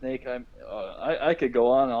olive snake. I could go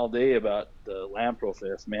on all day about the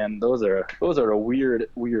Lamprophis, man. Those are a weird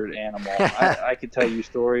animal. I could tell you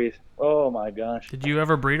stories. Oh my gosh. Did you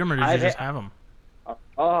ever breed them, or did you just have them?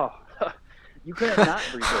 Oh, you couldn't not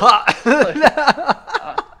breed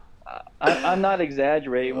them. I'm not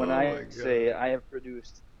exaggerating when I say I have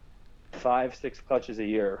produced 5-6 clutches a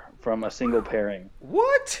year from a single pairing.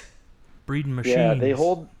 What? Breeding machines. Yeah, they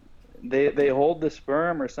hold the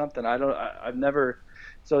sperm or something. I've never.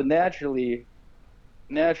 So naturally.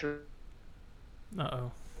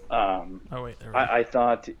 Uh-oh. Oh wait, there we go. I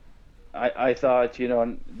thought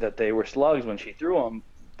that they were slugs when she threw them,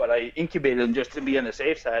 but I incubated them just to be on the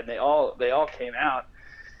safe side. And they all came out,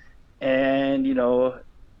 and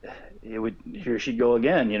here she go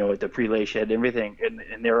again, with the prelay shed and everything,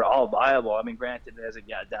 and they were all viable. I mean, granted, as it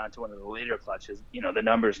got down to one of the later clutches, the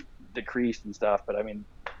numbers decreased and stuff, but I mean,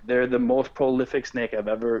 they're the most prolific snake I've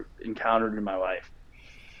ever encountered in my life.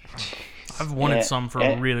 I've wanted some for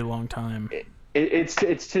a really long time. It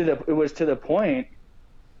was to the point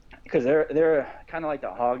because they're kind of like the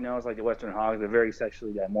hognose, like the Western hogs. They're very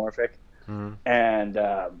sexually dimorphic, and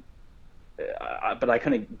but I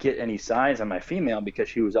couldn't get any signs on my female because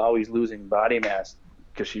she was always losing body mass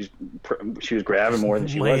because she was grabbing more than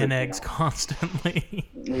she was laying eggs constantly.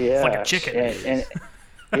 Yeah, it's like a chicken.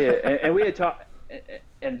 And we had talked,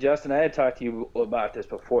 and Justin, I had talked to you about this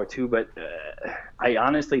before too, but I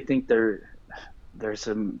honestly think there's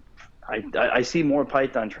some. I see more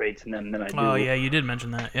python traits in them than I do. Oh yeah, you did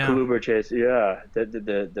mention that. Yeah. Colubrids, yeah.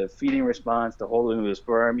 The feeding response, the holding of the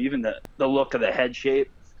sperm, even the look of the head shape.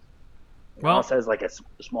 Well, it says like a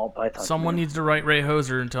small python. Someone needs to write Ray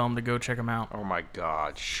Hoser and tell him to go check him out. Oh my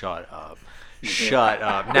God! Shut up! Shut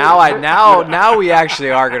up! Now we actually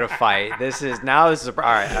are gonna fight. This is all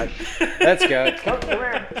right. Let's go. Come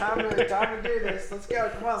here. Time to do this. Let's go.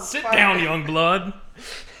 Come on. Sit down, young blood.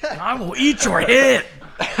 I will eat your head.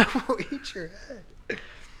 I will eat your head.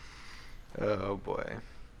 Oh boy,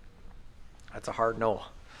 that's a hard no.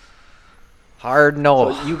 Hard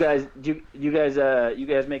no. So you guys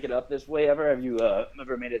make it up this way ever? Have you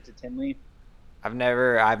ever made it to Tinley? I've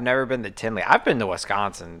never been to Tinley. I've been to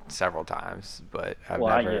Wisconsin several times, but I've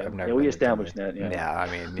never. Yeah, we established that. Yeah. Yeah,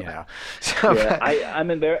 I mean, So,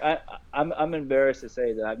 yeah, I'm embarrassed to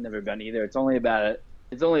say that I've never been either. It's only about a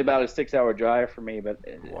 6-hour drive for me, but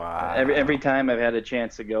wow. every time I've had a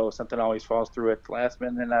chance to go, something always falls through at the last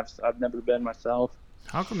minute, and I've never been myself.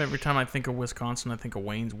 How come every time I think of Wisconsin, I think of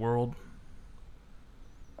Wayne's World?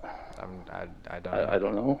 I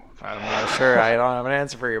don't know. I'm not sure. I don't have an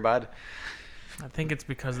answer for you, bud. I think it's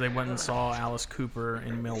because they went and saw Alice Cooper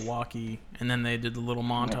in Milwaukee, and then they did the little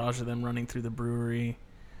montage of them running through the brewery.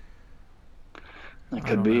 It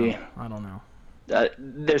could be. I don't know.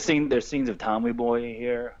 There's scenes of Tommy Boy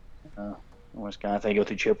here, in Wisconsin. I go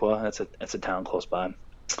through Chippewa. That's a town close by.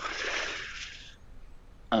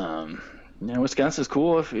 Wisconsin's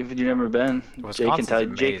cool if you've never been. Jake can tell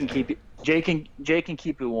you. Jake can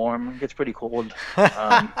keep you warm. It gets pretty cold.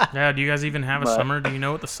 Yeah. Do you guys even have a summer? Do you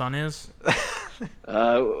know what the sun is?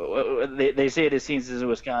 They say the seasons in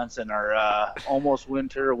Wisconsin are almost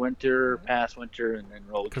winter, past winter, and then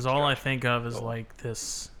roll. Because all I think of is like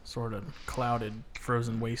this sort of clouded,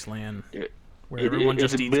 frozen wasteland where everyone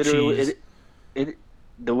just eats cheese.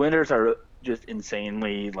 The winters are just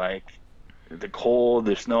insanely like the cold,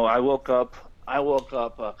 the snow. I woke up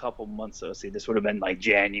a couple months ago. See, this would have been like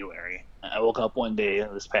January. I woke up one day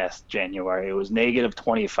this past January. It was negative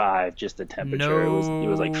 25, just the temperature. No, it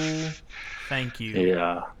was like, thank you.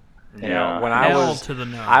 Yeah. When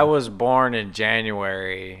I was born in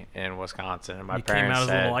January in Wisconsin, and my parents came out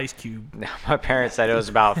said, as a little ice cube. My parents said it was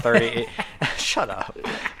about 30. Shut up.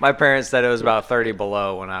 My parents said it was about 30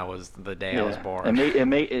 below when I was I was born.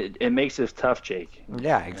 It makes us tough, Jake.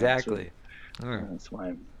 Yeah, exactly. That's why.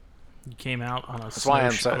 You came out on a That's why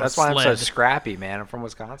I'm so scrappy, man. I'm from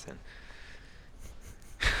Wisconsin.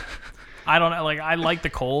 I don't know. Like, I like the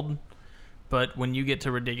cold, but when you get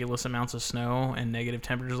to ridiculous amounts of snow and negative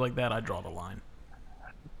temperatures like that, I draw the line.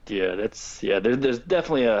 Yeah, there's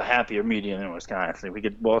definitely a happier medium in Wisconsin. We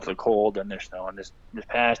get both the cold and the snow, and this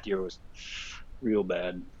past year was real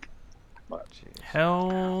bad. But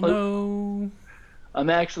Hell no. I'm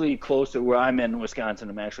actually closer where I'm in Wisconsin.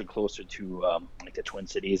 I'm actually closer to like the Twin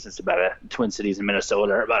Cities. It's about Twin Cities in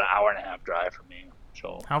Minnesota are about an hour and a half drive from me.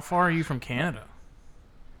 So How far are you from Canada?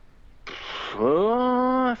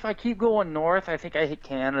 if I keep going north, I think I hit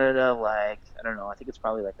Canada. Like I don't know. I think it's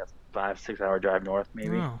probably like a 5-6 hour drive north,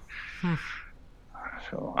 maybe. Oh.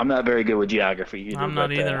 So I'm not very good with geography either. I'm not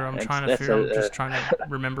but, either. I'm that's- trying to that's figure. I'm a- just trying to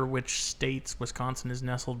remember which states Wisconsin is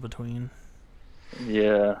nestled between.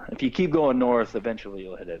 Yeah, if you keep going north, eventually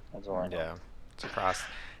you'll hit it. That's all I know. Yeah, it's across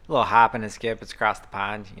a little hop and a skip. It's across the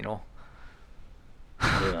pond, you know.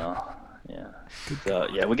 Yeah. So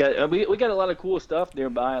yeah, we got a lot of cool stuff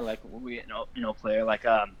nearby. Like we Claire. Like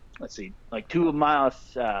let's see, like 2 miles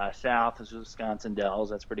south is Wisconsin Dells.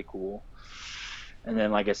 That's pretty cool. And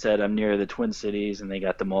then, like I said, I'm near the Twin Cities, and they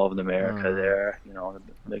got the Mall of America there. You know, the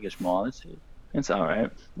biggest mall. It's all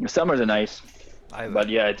right. The summers are nice. But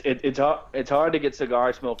yeah, it's hard to get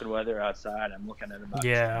cigar smoking weather outside. I'm looking at about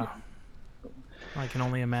Yeah. I can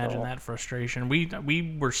only imagine that frustration.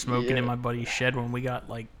 We were smoking in my buddy's shed when we got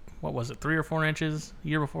like, what was it, 3 or 4 inches the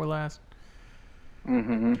year before last?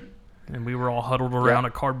 Mm-hmm. And we were all huddled around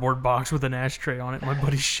a cardboard box with an ashtray on it in my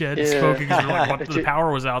buddy's shed smoking because like, the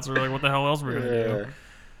power was out. So we're like, what the hell else are we going to do?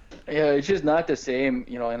 Yeah, it's just not the same,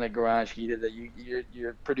 in a garage heater that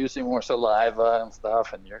you're producing more saliva and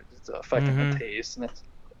stuff, and it's affecting the taste, and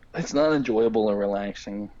it's not enjoyable or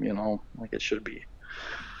relaxing, like it should be.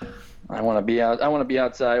 I want to be out. I want to be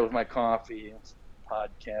outside with my coffee,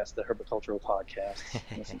 podcast, the herbicultural podcast.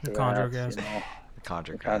 Listen to The Chondrocast. The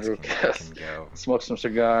Chondrocast can go. Smoke some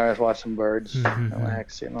cigars, watch some birds,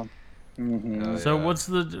 relax. Oh, So yeah. what's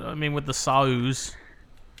with the Saus?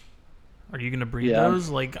 Are you going to breed Yeah. those?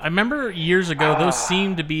 Like, I remember years ago, those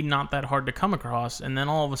seemed to be not that hard to come across. And then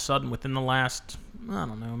all of a sudden, within the last, I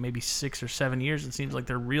don't know, maybe 6 or 7 years, it seems like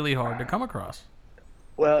they're really hard to come across.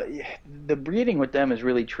 Well, the breeding with them is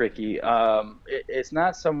really tricky. It's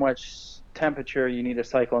not so much temperature you need to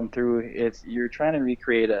cycle them through. You're trying to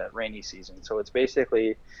recreate a rainy season. So it's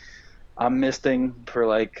basically I'm misting for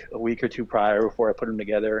like a week or two prior before I put them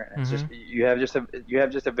together. And it's just you have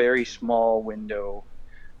just a very small window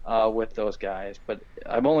with those guys. But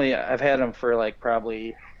I've had them for like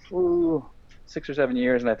probably 6 or 7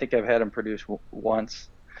 years, and I think I've had them produce once.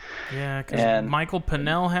 Yeah, because Michael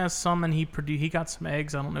Pinnell has some, and he got some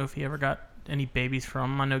eggs. I don't know if he ever got any babies from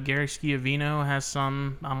them. I know Gary Schiavino has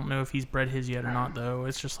some. I don't know if he's bred his yet or not, though.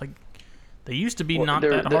 It's just like they used to be not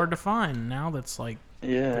that hard to find. Now that's like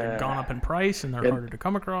they've gone up in price, and they're harder to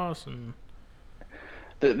come across. And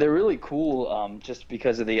they're really cool just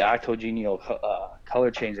because of the octogenial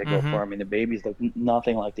color change they go for. I mean, the babies look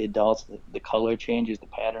nothing like the adults. The color changes, the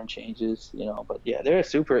pattern changes, But yeah, they're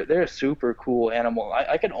a super cool animal.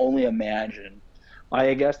 I can only imagine.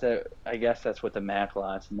 I guess that's what the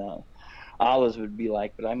Maclots and the olives would be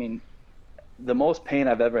like. But I mean, the most pain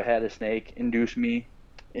I've ever had a snake induce me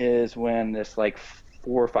is when this like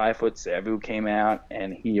 4 or 5 foot Savu came out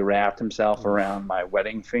and he wrapped himself around my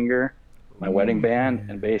wedding finger. My wedding band,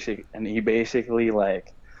 and he basically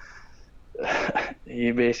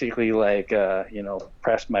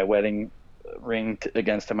pressed my wedding ring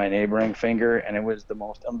against my neighboring finger, and it was the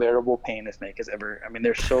most unbearable pain a snake has ever. I mean,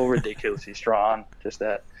 they're so ridiculously strong. Just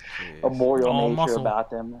that arboreal nature muscle. about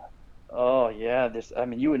them. Oh yeah,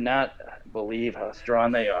 you would not believe how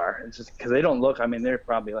strong they are. It's just because they don't look. I mean, they're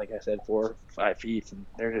probably, like I said, 4 or 5 feet, and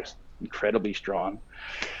they're just incredibly strong.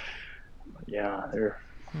 But yeah, they're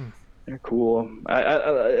cool.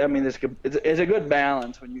 I mean, it's a good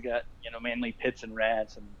balance when you got mainly pits and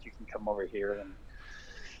rats, and you can come over here and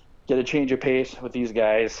get a change of pace with these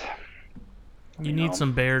guys. you need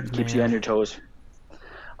some bears, Keeps man. you on your toes.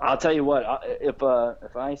 I'll tell you what. If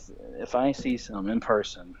I see some in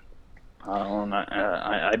person,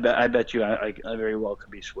 I bet you I very well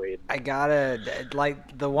could be swayed. I gotta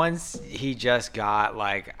like the ones he just got.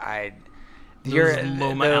 Those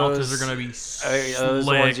Loma Altas are gonna be slick. Those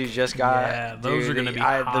ones you just got. Yeah, those are gonna be The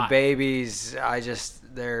hot. babies, I'm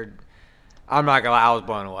not gonna lie, I was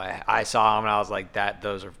blown away. I saw them and I was like,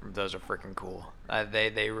 those are freaking cool.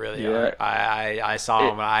 They really are. I saw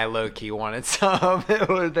them and I low key wanted some.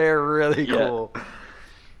 They're really cool.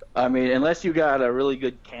 I mean, unless you got a really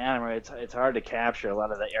good camera, it's hard to capture a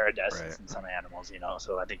lot of the iridescence in some animals,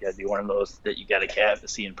 So I think that'd be one of those that you got to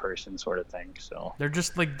see in person, sort of thing. So They're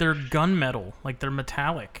just like they're gunmetal, like they're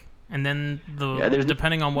metallic, And then there's-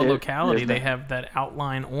 depending on what there- locality, there's they no- have that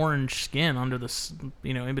outline orange skin under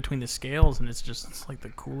in between the scales, and it's like the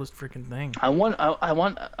coolest freaking thing. I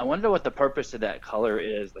wonder what the purpose of that color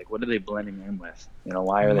is. Like, what are they blending in with?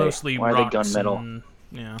 Why are Mostly why are they rocks gunmetal? and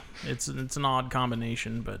yeah, it's an odd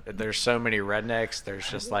combination, but There's so many rednecks. There's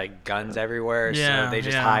just like guns everywhere, yeah, so they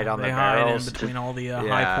just yeah, hide on the they hide barrels. in between all the high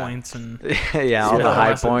Yeah. points and Yeah, all the Yeah, high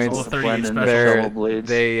that's all points. the 38 Blend in special. They're- double blades.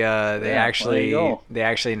 They Yeah, there actually you go.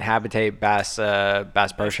 inhabitate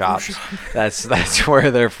Bass Pro Shops. That's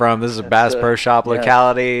where they're from. This is a Bass Pro Shop yeah.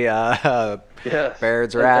 locality. Yes.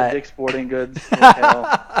 Baird's At Rat. Dick's Sporting Goods.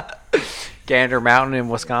 Hotel. Gander Mountain in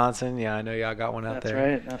Wisconsin. Yeah, I know y'all got one out That's there.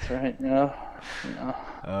 right. That's right. Yeah.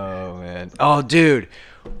 Oh man. Oh dude,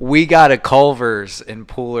 we got a Culver's in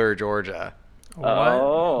Pooler, Georgia. what?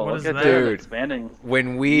 Oh, What look is at that? them Dude. expanding. When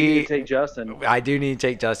You need we to take Justin. I do need to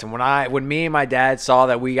take Justin. When me and my dad saw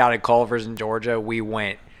that we got a Culver's in Georgia, we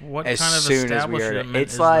went What as kind of soon as we heard it. establishment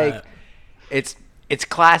It's is like that? it's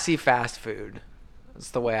classy fast food.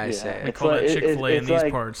 That's the way I Yeah, say They it. call that like- Chick-fil-A in it's these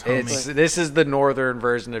like- parts, It's homie. this is the northern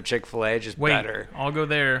version of Chick-fil-A, just Wait, better. I'll go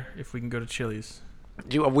there if we can go to Chili's.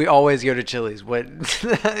 We always go to Chili's. What?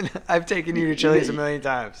 I've taken you to Chili's a million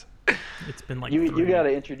times. It's been like You 3. gotta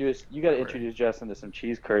introduce Justin to some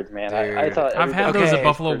cheese curds, man. I Dude. thought I've had everybody- those at Okay,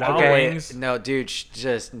 Buffalo Wild okay, Wings. no, dude,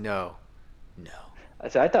 just no. I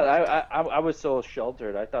thought I was so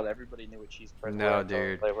sheltered. I thought everybody knew what cheese curds No, were. until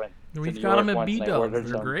dude. they went to We've New got them York at once and I B-Dubs. ordered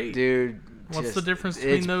They're some. great. Dude, What's the just- difference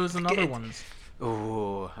between it's- those and other it's- ones?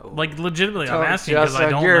 Ooh, Like, legitimately, I'm Tony, asking because I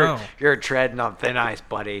Justin, don't you're, know. You're treading on thin ice,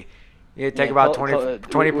 buddy. You take Yeah, about tell- 20%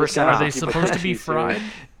 Are off. they Wisconsin people supposed to be cheese cereal. fried?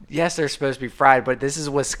 Yes, they're supposed to be fried, but this is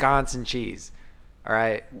Wisconsin cheese. All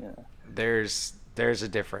right, Yeah. there's a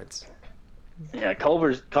difference. Yeah,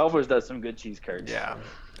 Culver's does some good cheese curds. Yeah,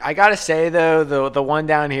 I gotta say though, the one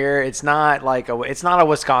down here, it's not a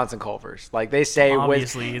Wisconsin Culver's. Like they say,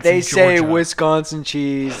 Obviously, it's they in say Georgia. Wisconsin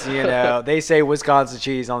cheese. You know, they say Wisconsin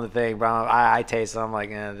cheese on the thing, but I taste it. I'm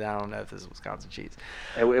like, I don't know if this is Wisconsin cheese.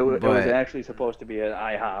 It was But- actually supposed to be an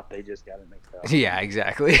IHOP. They just got it mixed up. Yeah,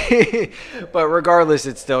 exactly. But regardless,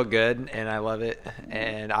 it's still good, and I love it.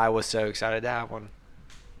 And I was so excited to have one,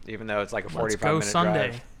 even though it's like a Let's 45-minute go Sunday.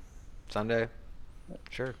 drive. Sunday,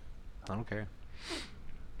 sure. I don't care.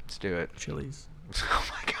 Let's do it. Chili's. Oh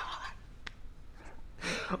my god.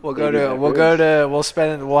 We'll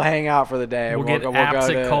hang out for the day. We'll get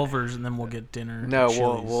apps at Culver's and then we'll get dinner. No, at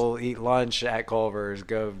Chili's. we'll eat lunch at Culver's.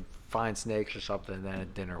 Go find snakes or something. And then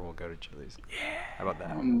at dinner we'll go to Chili's. Yeah. How about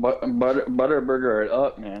that? Butter burger it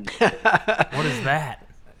up, man. What is that?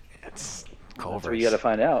 It's That's Culver's. what you got to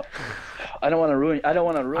find out. I don't want to ruin. I've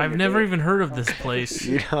your never day. even heard of this place.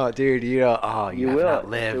 You know, dude. You know. Oh, you, You have will. not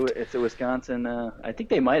lived. It's a Wisconsin. I think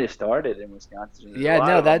they might have started in Wisconsin. There's a Yeah, lot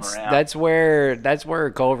no, of them that's around. that's where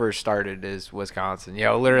Culver started is Wisconsin. You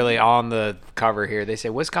know, literally on the cover here they say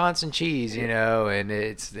Wisconsin cheese, you know, and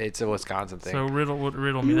it's a Wisconsin thing. So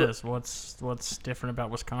riddle me this: what's different about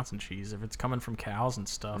Wisconsin cheese? If it's coming from cows and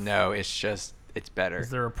stuff, No, it's better. is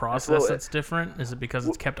there a process what- that's different? Is it because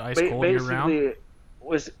it's kept ice cold year round? Basically,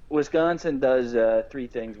 Wisconsin does 3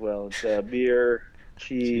 things well. It's beer,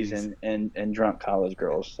 cheese, Cheese. and drunk college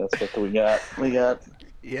girls. That's what we got.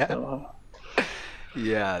 Yeah,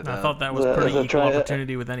 yeah. I thought that was the- pretty the equal try-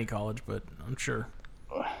 opportunity with any college, but I'm sure.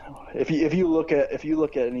 If you look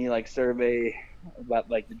at any like survey about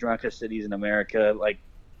like the drunkest cities in America, like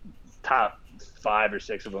top 5 or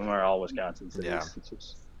 6 of them are all Wisconsin cities. Yeah. It's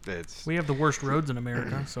just- it's We have the worst roads in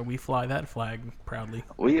America, so we fly that flag proudly.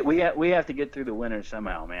 we have to get through the winter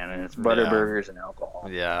somehow, man, and it's butter Yeah. burgers and alcohol.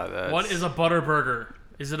 yeah. That's, What is a butter burger?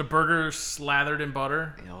 Is it a burger slathered in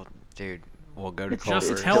butter? You know, dude, we'll go to It's just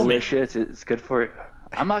Culver's. tell me. Delicious. It's good for.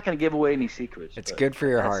 I'm not gonna give away any secrets. It's but good for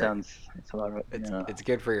your that heart. It's a lot of. It's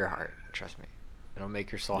good for your heart. Trust me, it'll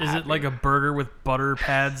make your soul Is happy. it like a burger with butter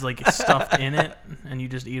pads like stuffed in it, and you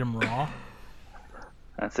just eat them raw?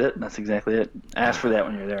 That's it. That's exactly it. Ask for that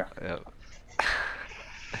when you're there. Yep.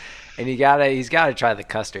 And he's gotta try the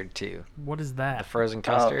custard too. What is The that? frozen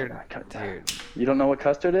custard, God, cut that. dude. You don't know what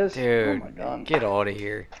custard is? Dude, Oh my god. get out of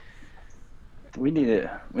here. We need to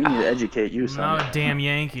educate you, I'm son. not a damn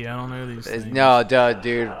Yankee. I don't know these things. No,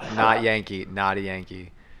 dude, not Yankee, not a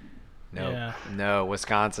Yankee. No, Yeah. no,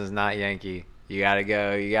 Wisconsin's not Yankee. You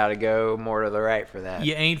gotta go more to the right for that.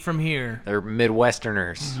 You ain't from here. They're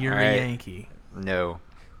Midwesterners. You're alright? a Yankee. No.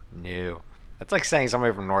 That's like saying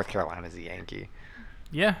somebody from North Carolina is a Yankee.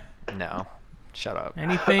 Yeah. No, shut up.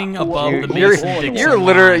 Anything above You're, the you're, Mason-Dixon you're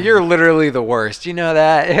line. literally the worst. You know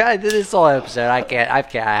that. I did this whole episode. I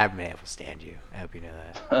haven't been able to stand you. I hope you know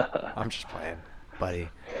that. I'm just playing, buddy.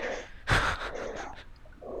 I'm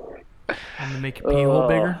gonna make your pee hole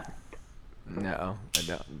bigger. No, I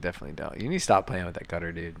don't. Definitely don't. You need to stop playing with that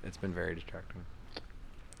cutter, dude. It's been very distracting.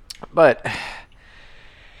 But,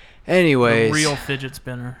 anyways. The real fidget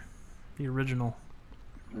spinner. The original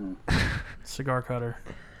cigar cutter.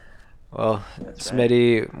 Well, That's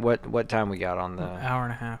Smitty, what time we got on the Hour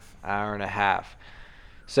and a half. hour and a half?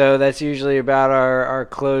 So that's usually about our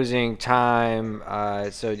closing time.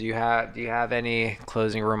 So do you have any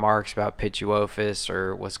closing remarks about Pituophis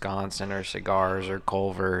or Wisconsin or cigars or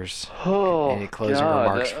Culvers? Oh, Any closing God.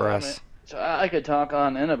 remarks for I us? mean, so I could talk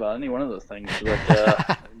on and about any one of those things,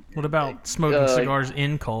 but What about smoking cigars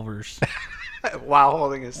in Culvers While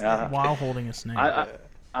holding his while holding a snake?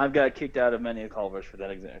 I've got kicked out of many of Culver's for that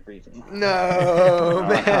exact reason. No,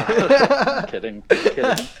 man. Kidding.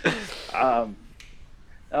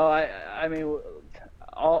 No, I mean,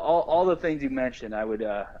 all the things you mentioned, I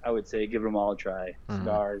would say give them all a try.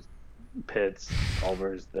 Cigars, pits,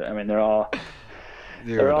 Culvers. I mean, they're all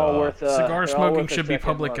worth. Cigar they're all smoking worth a should be second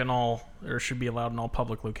public look. in all, or should be allowed in all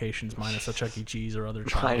public locations, minus a Chuck E. Cheese or other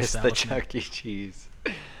child Minus the establishment. Chuck E. Cheese.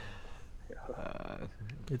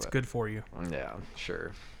 It's good for you. Yeah,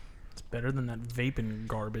 sure. It's better than that vaping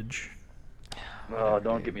garbage. Oh,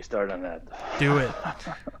 don't get me started on that. Do it.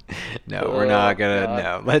 No, we're not gonna.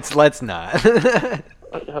 God. No, let's not.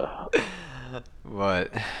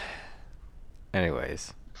 But,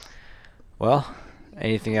 anyways, well,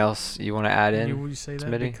 anything else you want to add in? You say that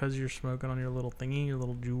Smitty? because you're smoking on your little thingy, your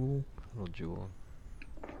little jewel. Little Jewel.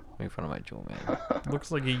 Make fun of my Jewel, man.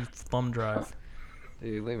 Looks like a thumb drive.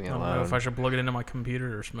 Dude, leave me I don't know if I alone. should plug it into my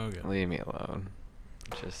computer or smoke it. Leave me alone.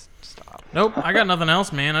 Just stop. Nope, I got nothing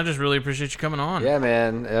else, man. I just really appreciate you coming on. Yeah,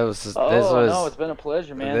 man. It was. This Oh was. no, it's been a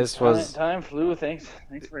pleasure, man. this was- time flew. Thanks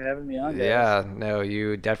for having me on, guys. Yeah, no,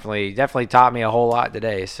 you definitely taught me a whole lot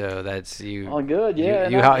today. So that's you. Oh, good. Yeah.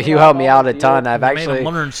 You helped me out a ton. You I've made 'em actually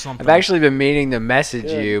learn something. I've actually been meaning to message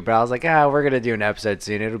Good. you, but I was like, we're gonna do an episode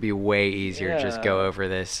soon. It'll be way easier to just Yeah. go over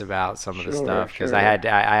this about some of the Sure, stuff because sure.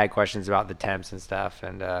 I had questions about the temps and stuff,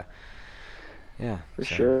 and yeah, For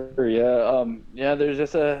so, sure, yeah. Yeah, there's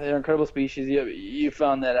just they're an incredible species. You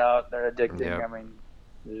found that out. They're addicting. Yeah. I mean,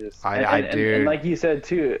 they're just, I do. And like you said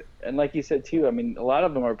too. I mean, a lot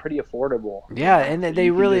of them are pretty affordable. Yeah, and So they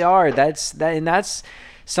you can really just- are. That's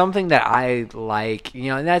something that I like,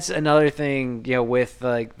 and that's another thing, with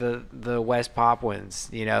like the West Papuans,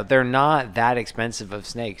 they're not that expensive of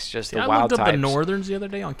snakes, just See, the I wild looked up types. the northerns the other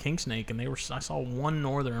day on King Snake, and I saw one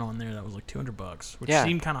northern on there that was like $200, which Yeah.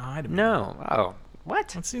 seemed kind of high to me. No,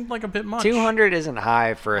 what? It seemed like a bit much. 200 isn't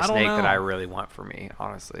high for a I don't snake that know. I really want for me,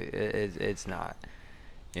 honestly. It's not.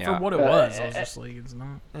 For what it was, I was just like, it's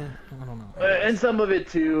not. I don't know. And some of it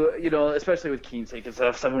too, especially with keen snake and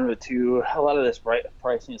stuff. Some of it too. A lot of this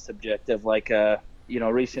pricing is subjective. Like,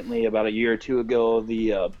 recently, about a year or two ago,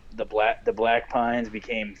 the black pines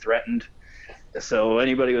became threatened. So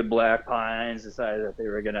anybody with black pines decided that they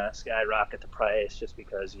were gonna skyrocket the price just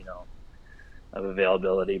because of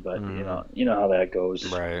availability. But you know how that goes.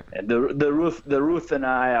 Right. And the Ruth and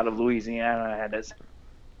I out of Louisiana had this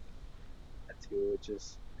too.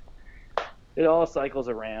 It all cycles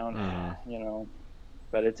around,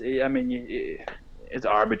 But it's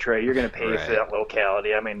arbitrary. You're going to pay Right. for that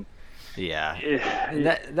locality. I mean, Yeah.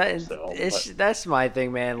 So, That's my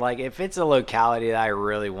thing, man. Like, if it's a locality that I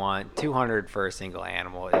really want, 200 for a single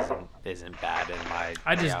animal isn't bad in my.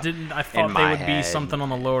 I just didn't. I thought they my would be head. something on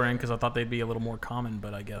the lower end because I thought they'd be a little more common.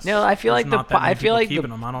 But I guess No, I feel there's like not that many I feel people like keeping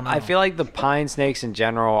them. I don't know. I feel like the pine snakes in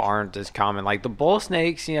general aren't as common. Like the bull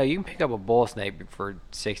snakes, you can pick up a bull snake for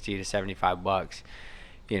 $60 to $75,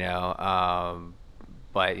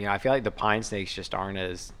 but I feel like the pine snakes just aren't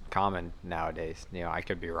as common nowadays. I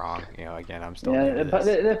could be wrong. Again, I'm still new to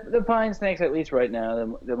this. the pine snakes, at least right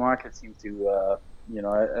now, the market seems to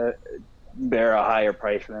bear a higher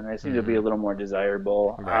price for them. They seem to be a little more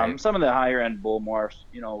desirable. Right. Some of the higher end bull morphs,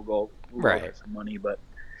 will Right. get some money, but.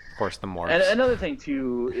 Of course, the more. And another thing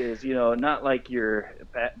too is not like your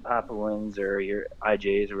Papuans or your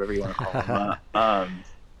IJs or whatever you want to call them.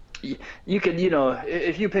 You could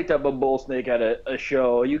if you picked up a bull snake at a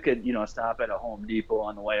show, you could stop at a Home Depot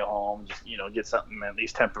on the way home, just get something at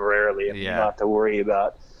least temporarily, and you don't have to worry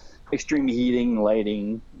about extreme heating,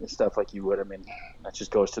 lighting, and stuff like you would. I mean, that just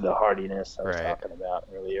goes to the hardiness I was Right. talking about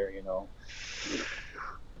earlier.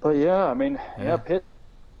 But yeah, I mean, pit.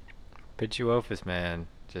 Pituophis, man.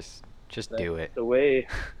 Just do it. The way.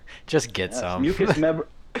 Just get some.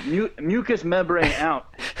 Mucous membrane out.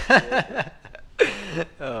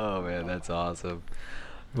 Oh man, that's awesome.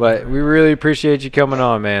 But we really appreciate you coming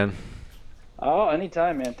on, man. Oh,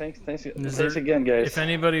 anytime, man. Thanks again, guys. If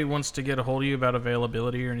anybody wants to get a hold of you about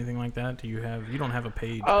availability or anything like that, you don't have a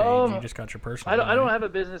page? You just got your personal. I don't right? have a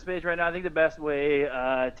business page right now. I think the best way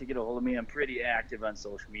to get a hold of me, I'm pretty active on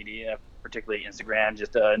social media, particularly Instagram.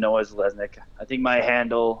 Just Noah Zeleznik. I think my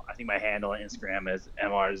handle on Instagram is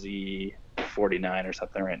MRZ49 or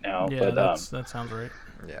something right now. Yeah, but that sounds right.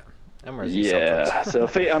 Yeah. yeah. So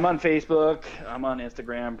I'm on Facebook. I'm on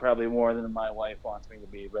Instagram, probably more than my wife wants me to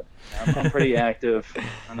be, but I'm pretty active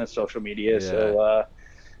on the social media. Yeah. So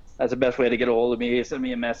that's the best way to get a hold of me. Send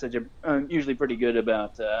me a message. I'm usually pretty good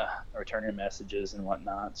about returning messages and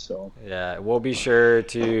whatnot. So Yeah, we'll be sure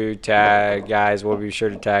to tag guys. We'll be sure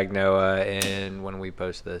to tag Noah in when we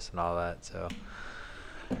post this and all that. So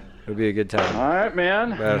it'll be a good time. all right, man.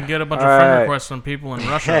 You can get a bunch of friend requests from people in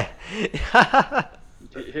Russia.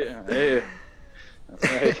 Yeah, hey,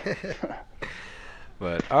 that's right.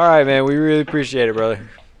 But all right, man. We really appreciate it, brother.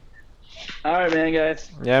 All right, man,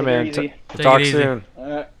 guys. Yeah, Take man. it easy. Talk it easy. soon. All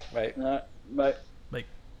right. Bye. All right. Bye. Like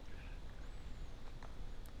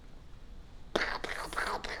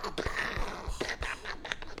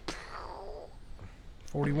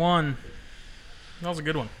 41. That was a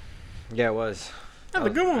good one. Yeah, it was. That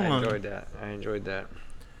was a good one. I enjoyed that.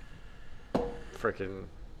 Frickin'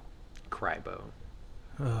 Crybo.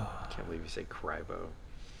 Can't believe you say Crybo.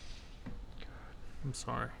 I'm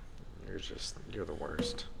sorry. You're the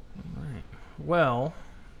worst. All right. Well,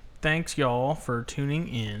 thanks y'all for tuning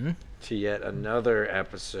in To yet another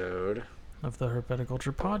episode of the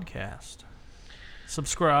Herpetoculture Podcast.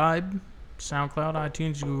 Subscribe, SoundCloud,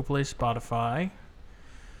 iTunes, Google Play, Spotify.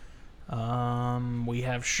 We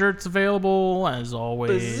have shirts available as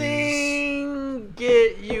always. Bazing!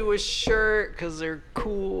 Get you a shirt because they're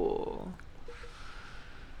cool.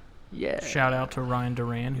 Yeah. Shout out to Ryan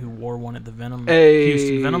Duran who wore one at the Hey,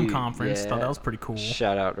 Houston Venom Conference. yeah. Thought that was pretty cool.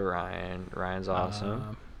 Shout out to Ryan. Ryan's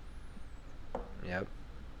awesome. Yep.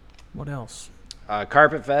 What else?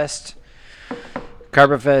 Carpet Fest.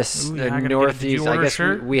 Carpet Fest Ooh, yeah, I gotta Northeast. did you order I a guess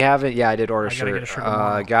shirt? we haven't. Yeah, I did order a I gotta shirt. get a shirt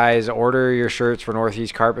tomorrow. Guys, order your shirts for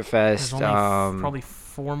Northeast Carpet Fest. There's only probably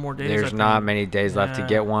 4 more days. I There's think. not many days left to Yeah.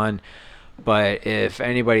 get one. But if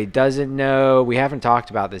anybody doesn't know, we haven't talked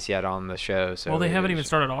about this yet on the show. So Well, they haven't even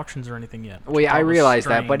started auctions or anything yet. Well, I That was realize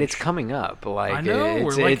that, but it's strange. coming up. Like I know, it's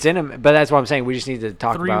we're like it's in a. But that's what I'm saying. We just need to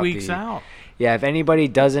talk 3 about weeks out. Yeah, if anybody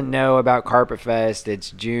doesn't know about Carpet Fest,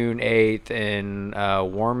 it's June 8th in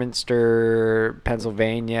Warminster,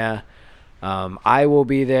 Pennsylvania. I will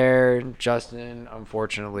be there. Justin,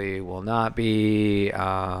 unfortunately, will not be.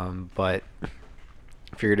 But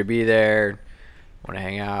if you're going to be there, want to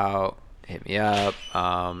hang out, hit me up.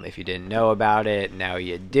 If you didn't know about it, now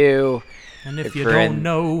you do. And if If you you're don't in-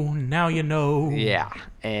 know, now you know. Yeah.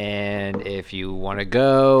 And if you want to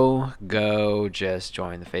go. Just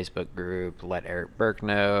join the Facebook group. Let Eric Burke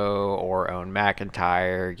know or Owen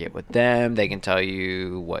McIntyre. Get with them. They can tell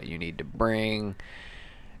you what you need to bring.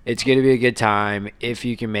 It's going to be a good time. If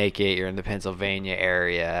you can make it, you're in the Pennsylvania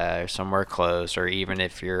area or somewhere close, or even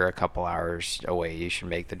if you're a couple hours away, you should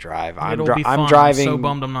make the drive. It'll be fun. I'm driving. I'm so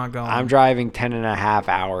bummed I'm not going. I'm driving 10 and a half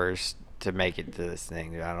hours to make it to this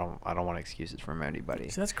thing. I don't want excuses from anybody.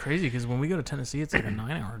 See, that's crazy because when we go to Tennessee, it's like a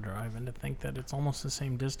 9-hour drive, and to think that it's almost the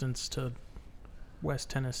same distance to West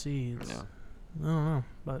Tennessee, it's, Yeah. I don't know,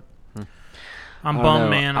 but I'm I don't bummed, know.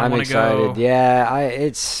 man. I I'm want to excited. go. Yeah,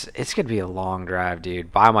 it's gonna be a long drive,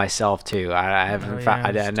 dude. By myself too. I haven't Oh,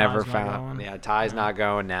 found. yeah, I is never Ty's not found. going? Yeah, Ty's Yeah. not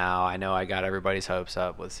going now. I know I got everybody's hopes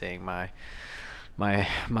up with seeing my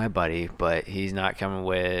buddy, but he's not coming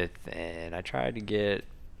with. And I tried to get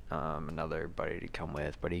another buddy to come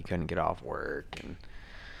with, but he couldn't get off work, and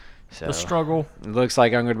so The struggle. it looks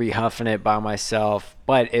like I'm going to be huffing it by myself.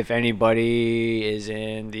 But if anybody is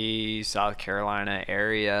in the South Carolina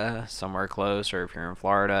area, somewhere close, or if you're in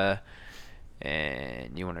Florida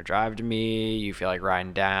and you want to drive to me, you feel like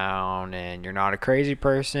riding down, and you're not a crazy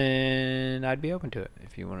person, I'd be open to it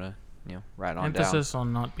if you want to, ride on Emphasis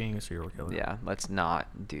on not being a serial killer. down. Yeah, let's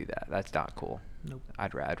not do that. That's not cool. Nope.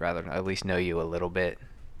 I'd rather at least know you a little bit.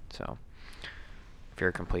 So if you're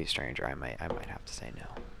a complete stranger, I might have to say no,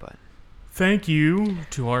 but. Thank you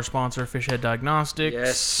to our sponsor, Fishhead Diagnostics.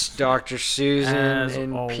 Yes, Dr. Susan As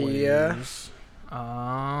and Pia. always.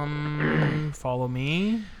 Follow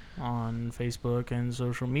me on Facebook and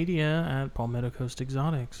social media at Palmetto Coast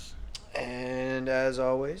Exotics. And as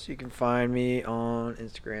always, you can find me on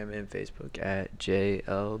Instagram and Facebook at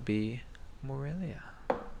JLB Morelia.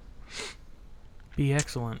 Be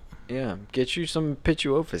excellent. Yeah, get you some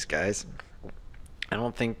Pituophis, guys. I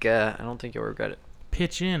don't think you'll regret it.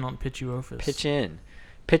 Pitch in on Pituophis.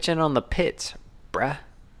 Pitch in on the pits, bruh.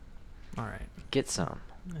 All right. Get some.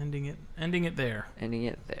 Ending it there. Ending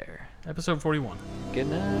it there. Episode 41. Good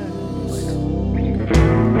night.